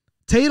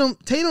 Tatum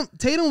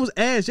was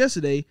ass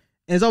yesterday,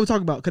 and it's all we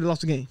talk about because they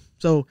lost the game.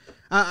 So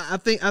I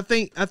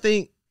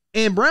think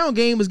and Brown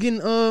game was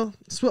getting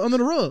swept under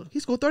the rug. He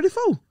scored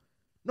 34.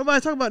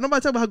 Nobody talk about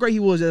how great he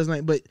was last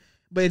night. But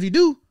if you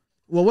do,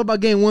 well, what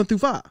about game 1 through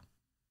 5?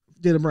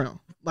 Jaylen Brown,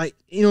 like,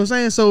 you know what I'm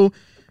saying? So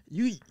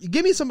you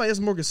give me somebody that's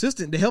more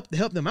consistent to help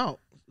them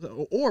out,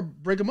 or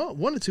break them up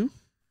 1 or 2,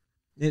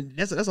 and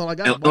that's all I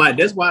got. And, like,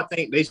 that's why I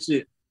think they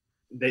should.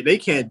 They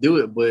can't do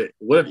it. But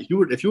what if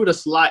you were to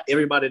slot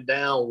everybody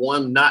down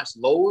 1 notch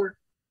lower,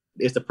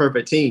 it's the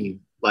perfect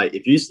team. Like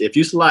if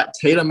you slot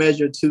Tatum as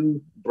your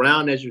 2,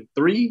 Brown as your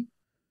 3,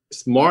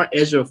 Smart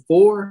as your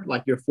 4,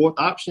 like your 4th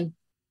option,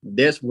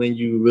 that's when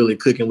you really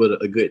cooking with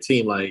a good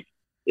team. Like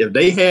if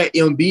they had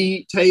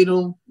Embiid,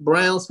 Tatum,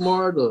 Brown,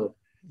 Smart, or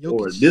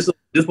this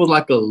was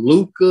like a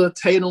Luka,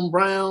 Tatum,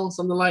 Brown,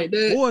 something like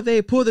that. Or if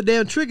they pulled the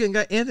damn trigger and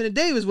got Anthony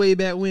Davis way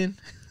back when,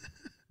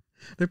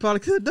 they probably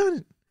could have done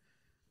it.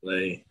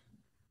 Like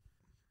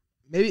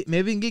maybe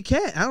we can get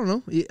Cat. I don't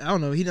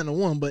know. He done a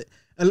 1, but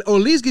or at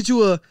least get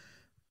you a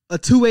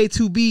 2A,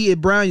 2B,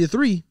 and Brown your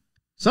 3,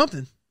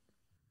 something.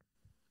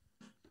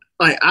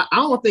 Like I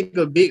don't think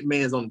a big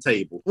man's on the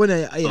table.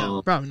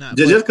 Well, probably not.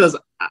 Just because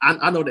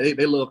I know that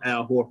they love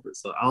Al Horford,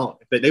 so I don't.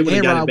 They would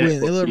have got Rob it back.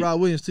 Williams. They love Rob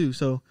Williams too.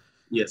 So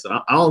Yeah, so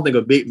I don't think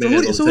a big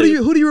man. So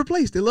who do you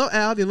replace? They love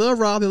Al. They love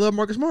Rob. They love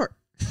Marcus Smart.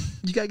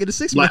 You gotta get a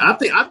 6 man.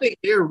 Like I think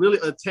they're really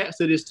attached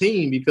to this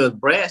team because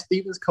Brad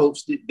Stevens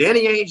coached it.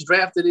 Danny Ainge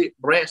drafted it.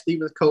 Brad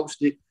Stevens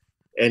coached it,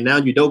 and now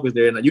Udoka's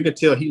there. Now you can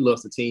tell he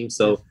loves the team.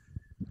 So,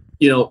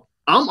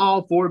 I'm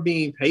all for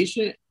being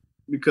patient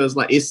because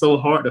like it's so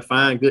hard to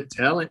find good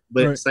talent,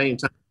 but at the same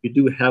time, you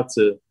do have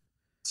to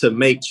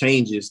make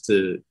changes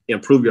to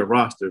improve your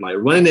roster. Like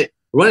running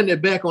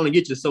it back only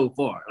get you so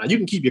far. Like you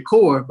can keep your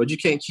core, but you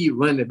can't keep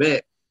running it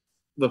back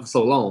for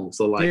so long.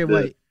 So like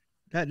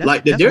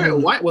Derek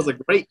White was a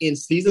great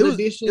in-season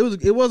addition.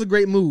 It was a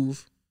great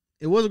move.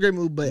 It was a great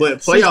move, but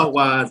playoff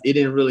wise, it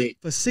didn't really.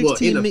 For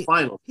 16 in the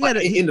finals,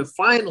 in the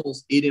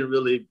finals, it didn't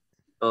really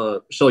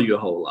show you a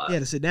whole lot. He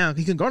had to sit down.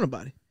 He couldn't guard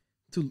nobody.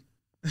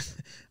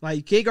 Like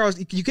you can't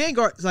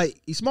guard. It's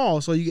like he's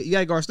small, so you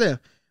gotta guard Steph.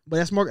 But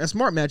that's smart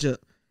matchup.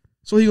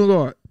 So he gonna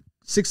guard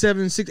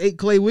 6'7", 6'8"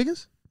 Clay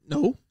Wiggins?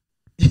 No,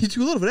 he's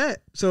too little for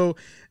that. So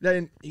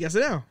then you gotta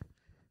sit down.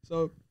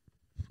 So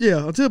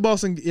yeah, until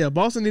Boston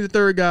need a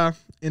third guy,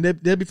 and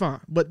they'll be fine.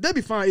 But they'll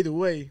be fine either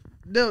way.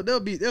 They'll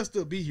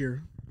still be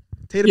here.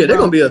 Tatum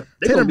Brown be a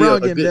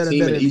good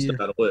team in the East no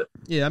matter what.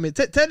 Yeah, I mean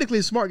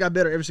technically Smart got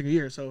better every single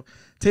year. So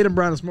Tatum,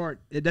 Brown, and Smart,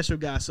 that's your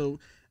guy. So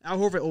Al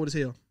Horford old as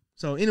hell.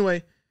 So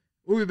anyway,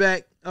 we'll be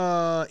back.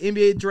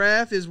 NBA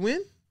draft is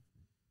when?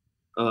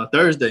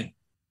 Thursday.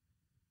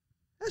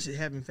 That shit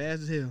happened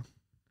fast as hell.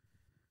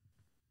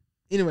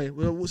 Anyway,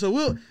 we'll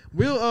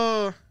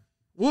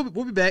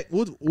be back.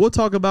 We'll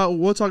talk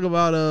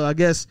about I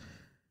guess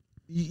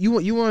you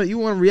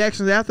want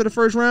reactions after the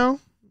first round,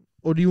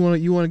 or do you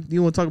want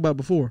to talk about it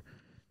before?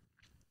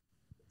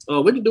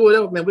 We can do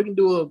whatever, man. We can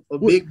do a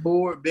big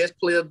board, best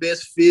player,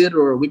 best fit,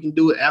 or we can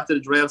do it after the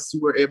draft, see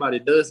where everybody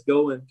does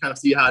go, and kind of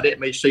see how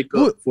that may shake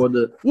up for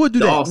the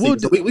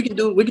offseason. So we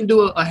can do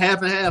a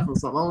half and half or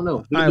something. I don't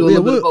know. We can do a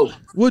little bit of both.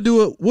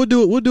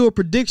 We'll do a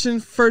prediction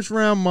first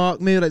round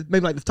mock, maybe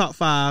like the top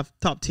 5,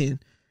 top 10,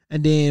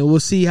 and then we'll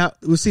see if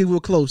we're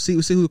close.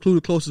 We'll see who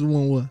the closest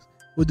one was.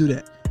 We'll do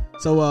that.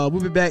 So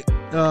we'll be back.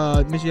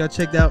 Make sure y'all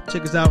check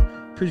us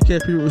out. Preacher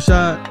Cat, Preacher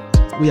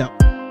Rashad. We out.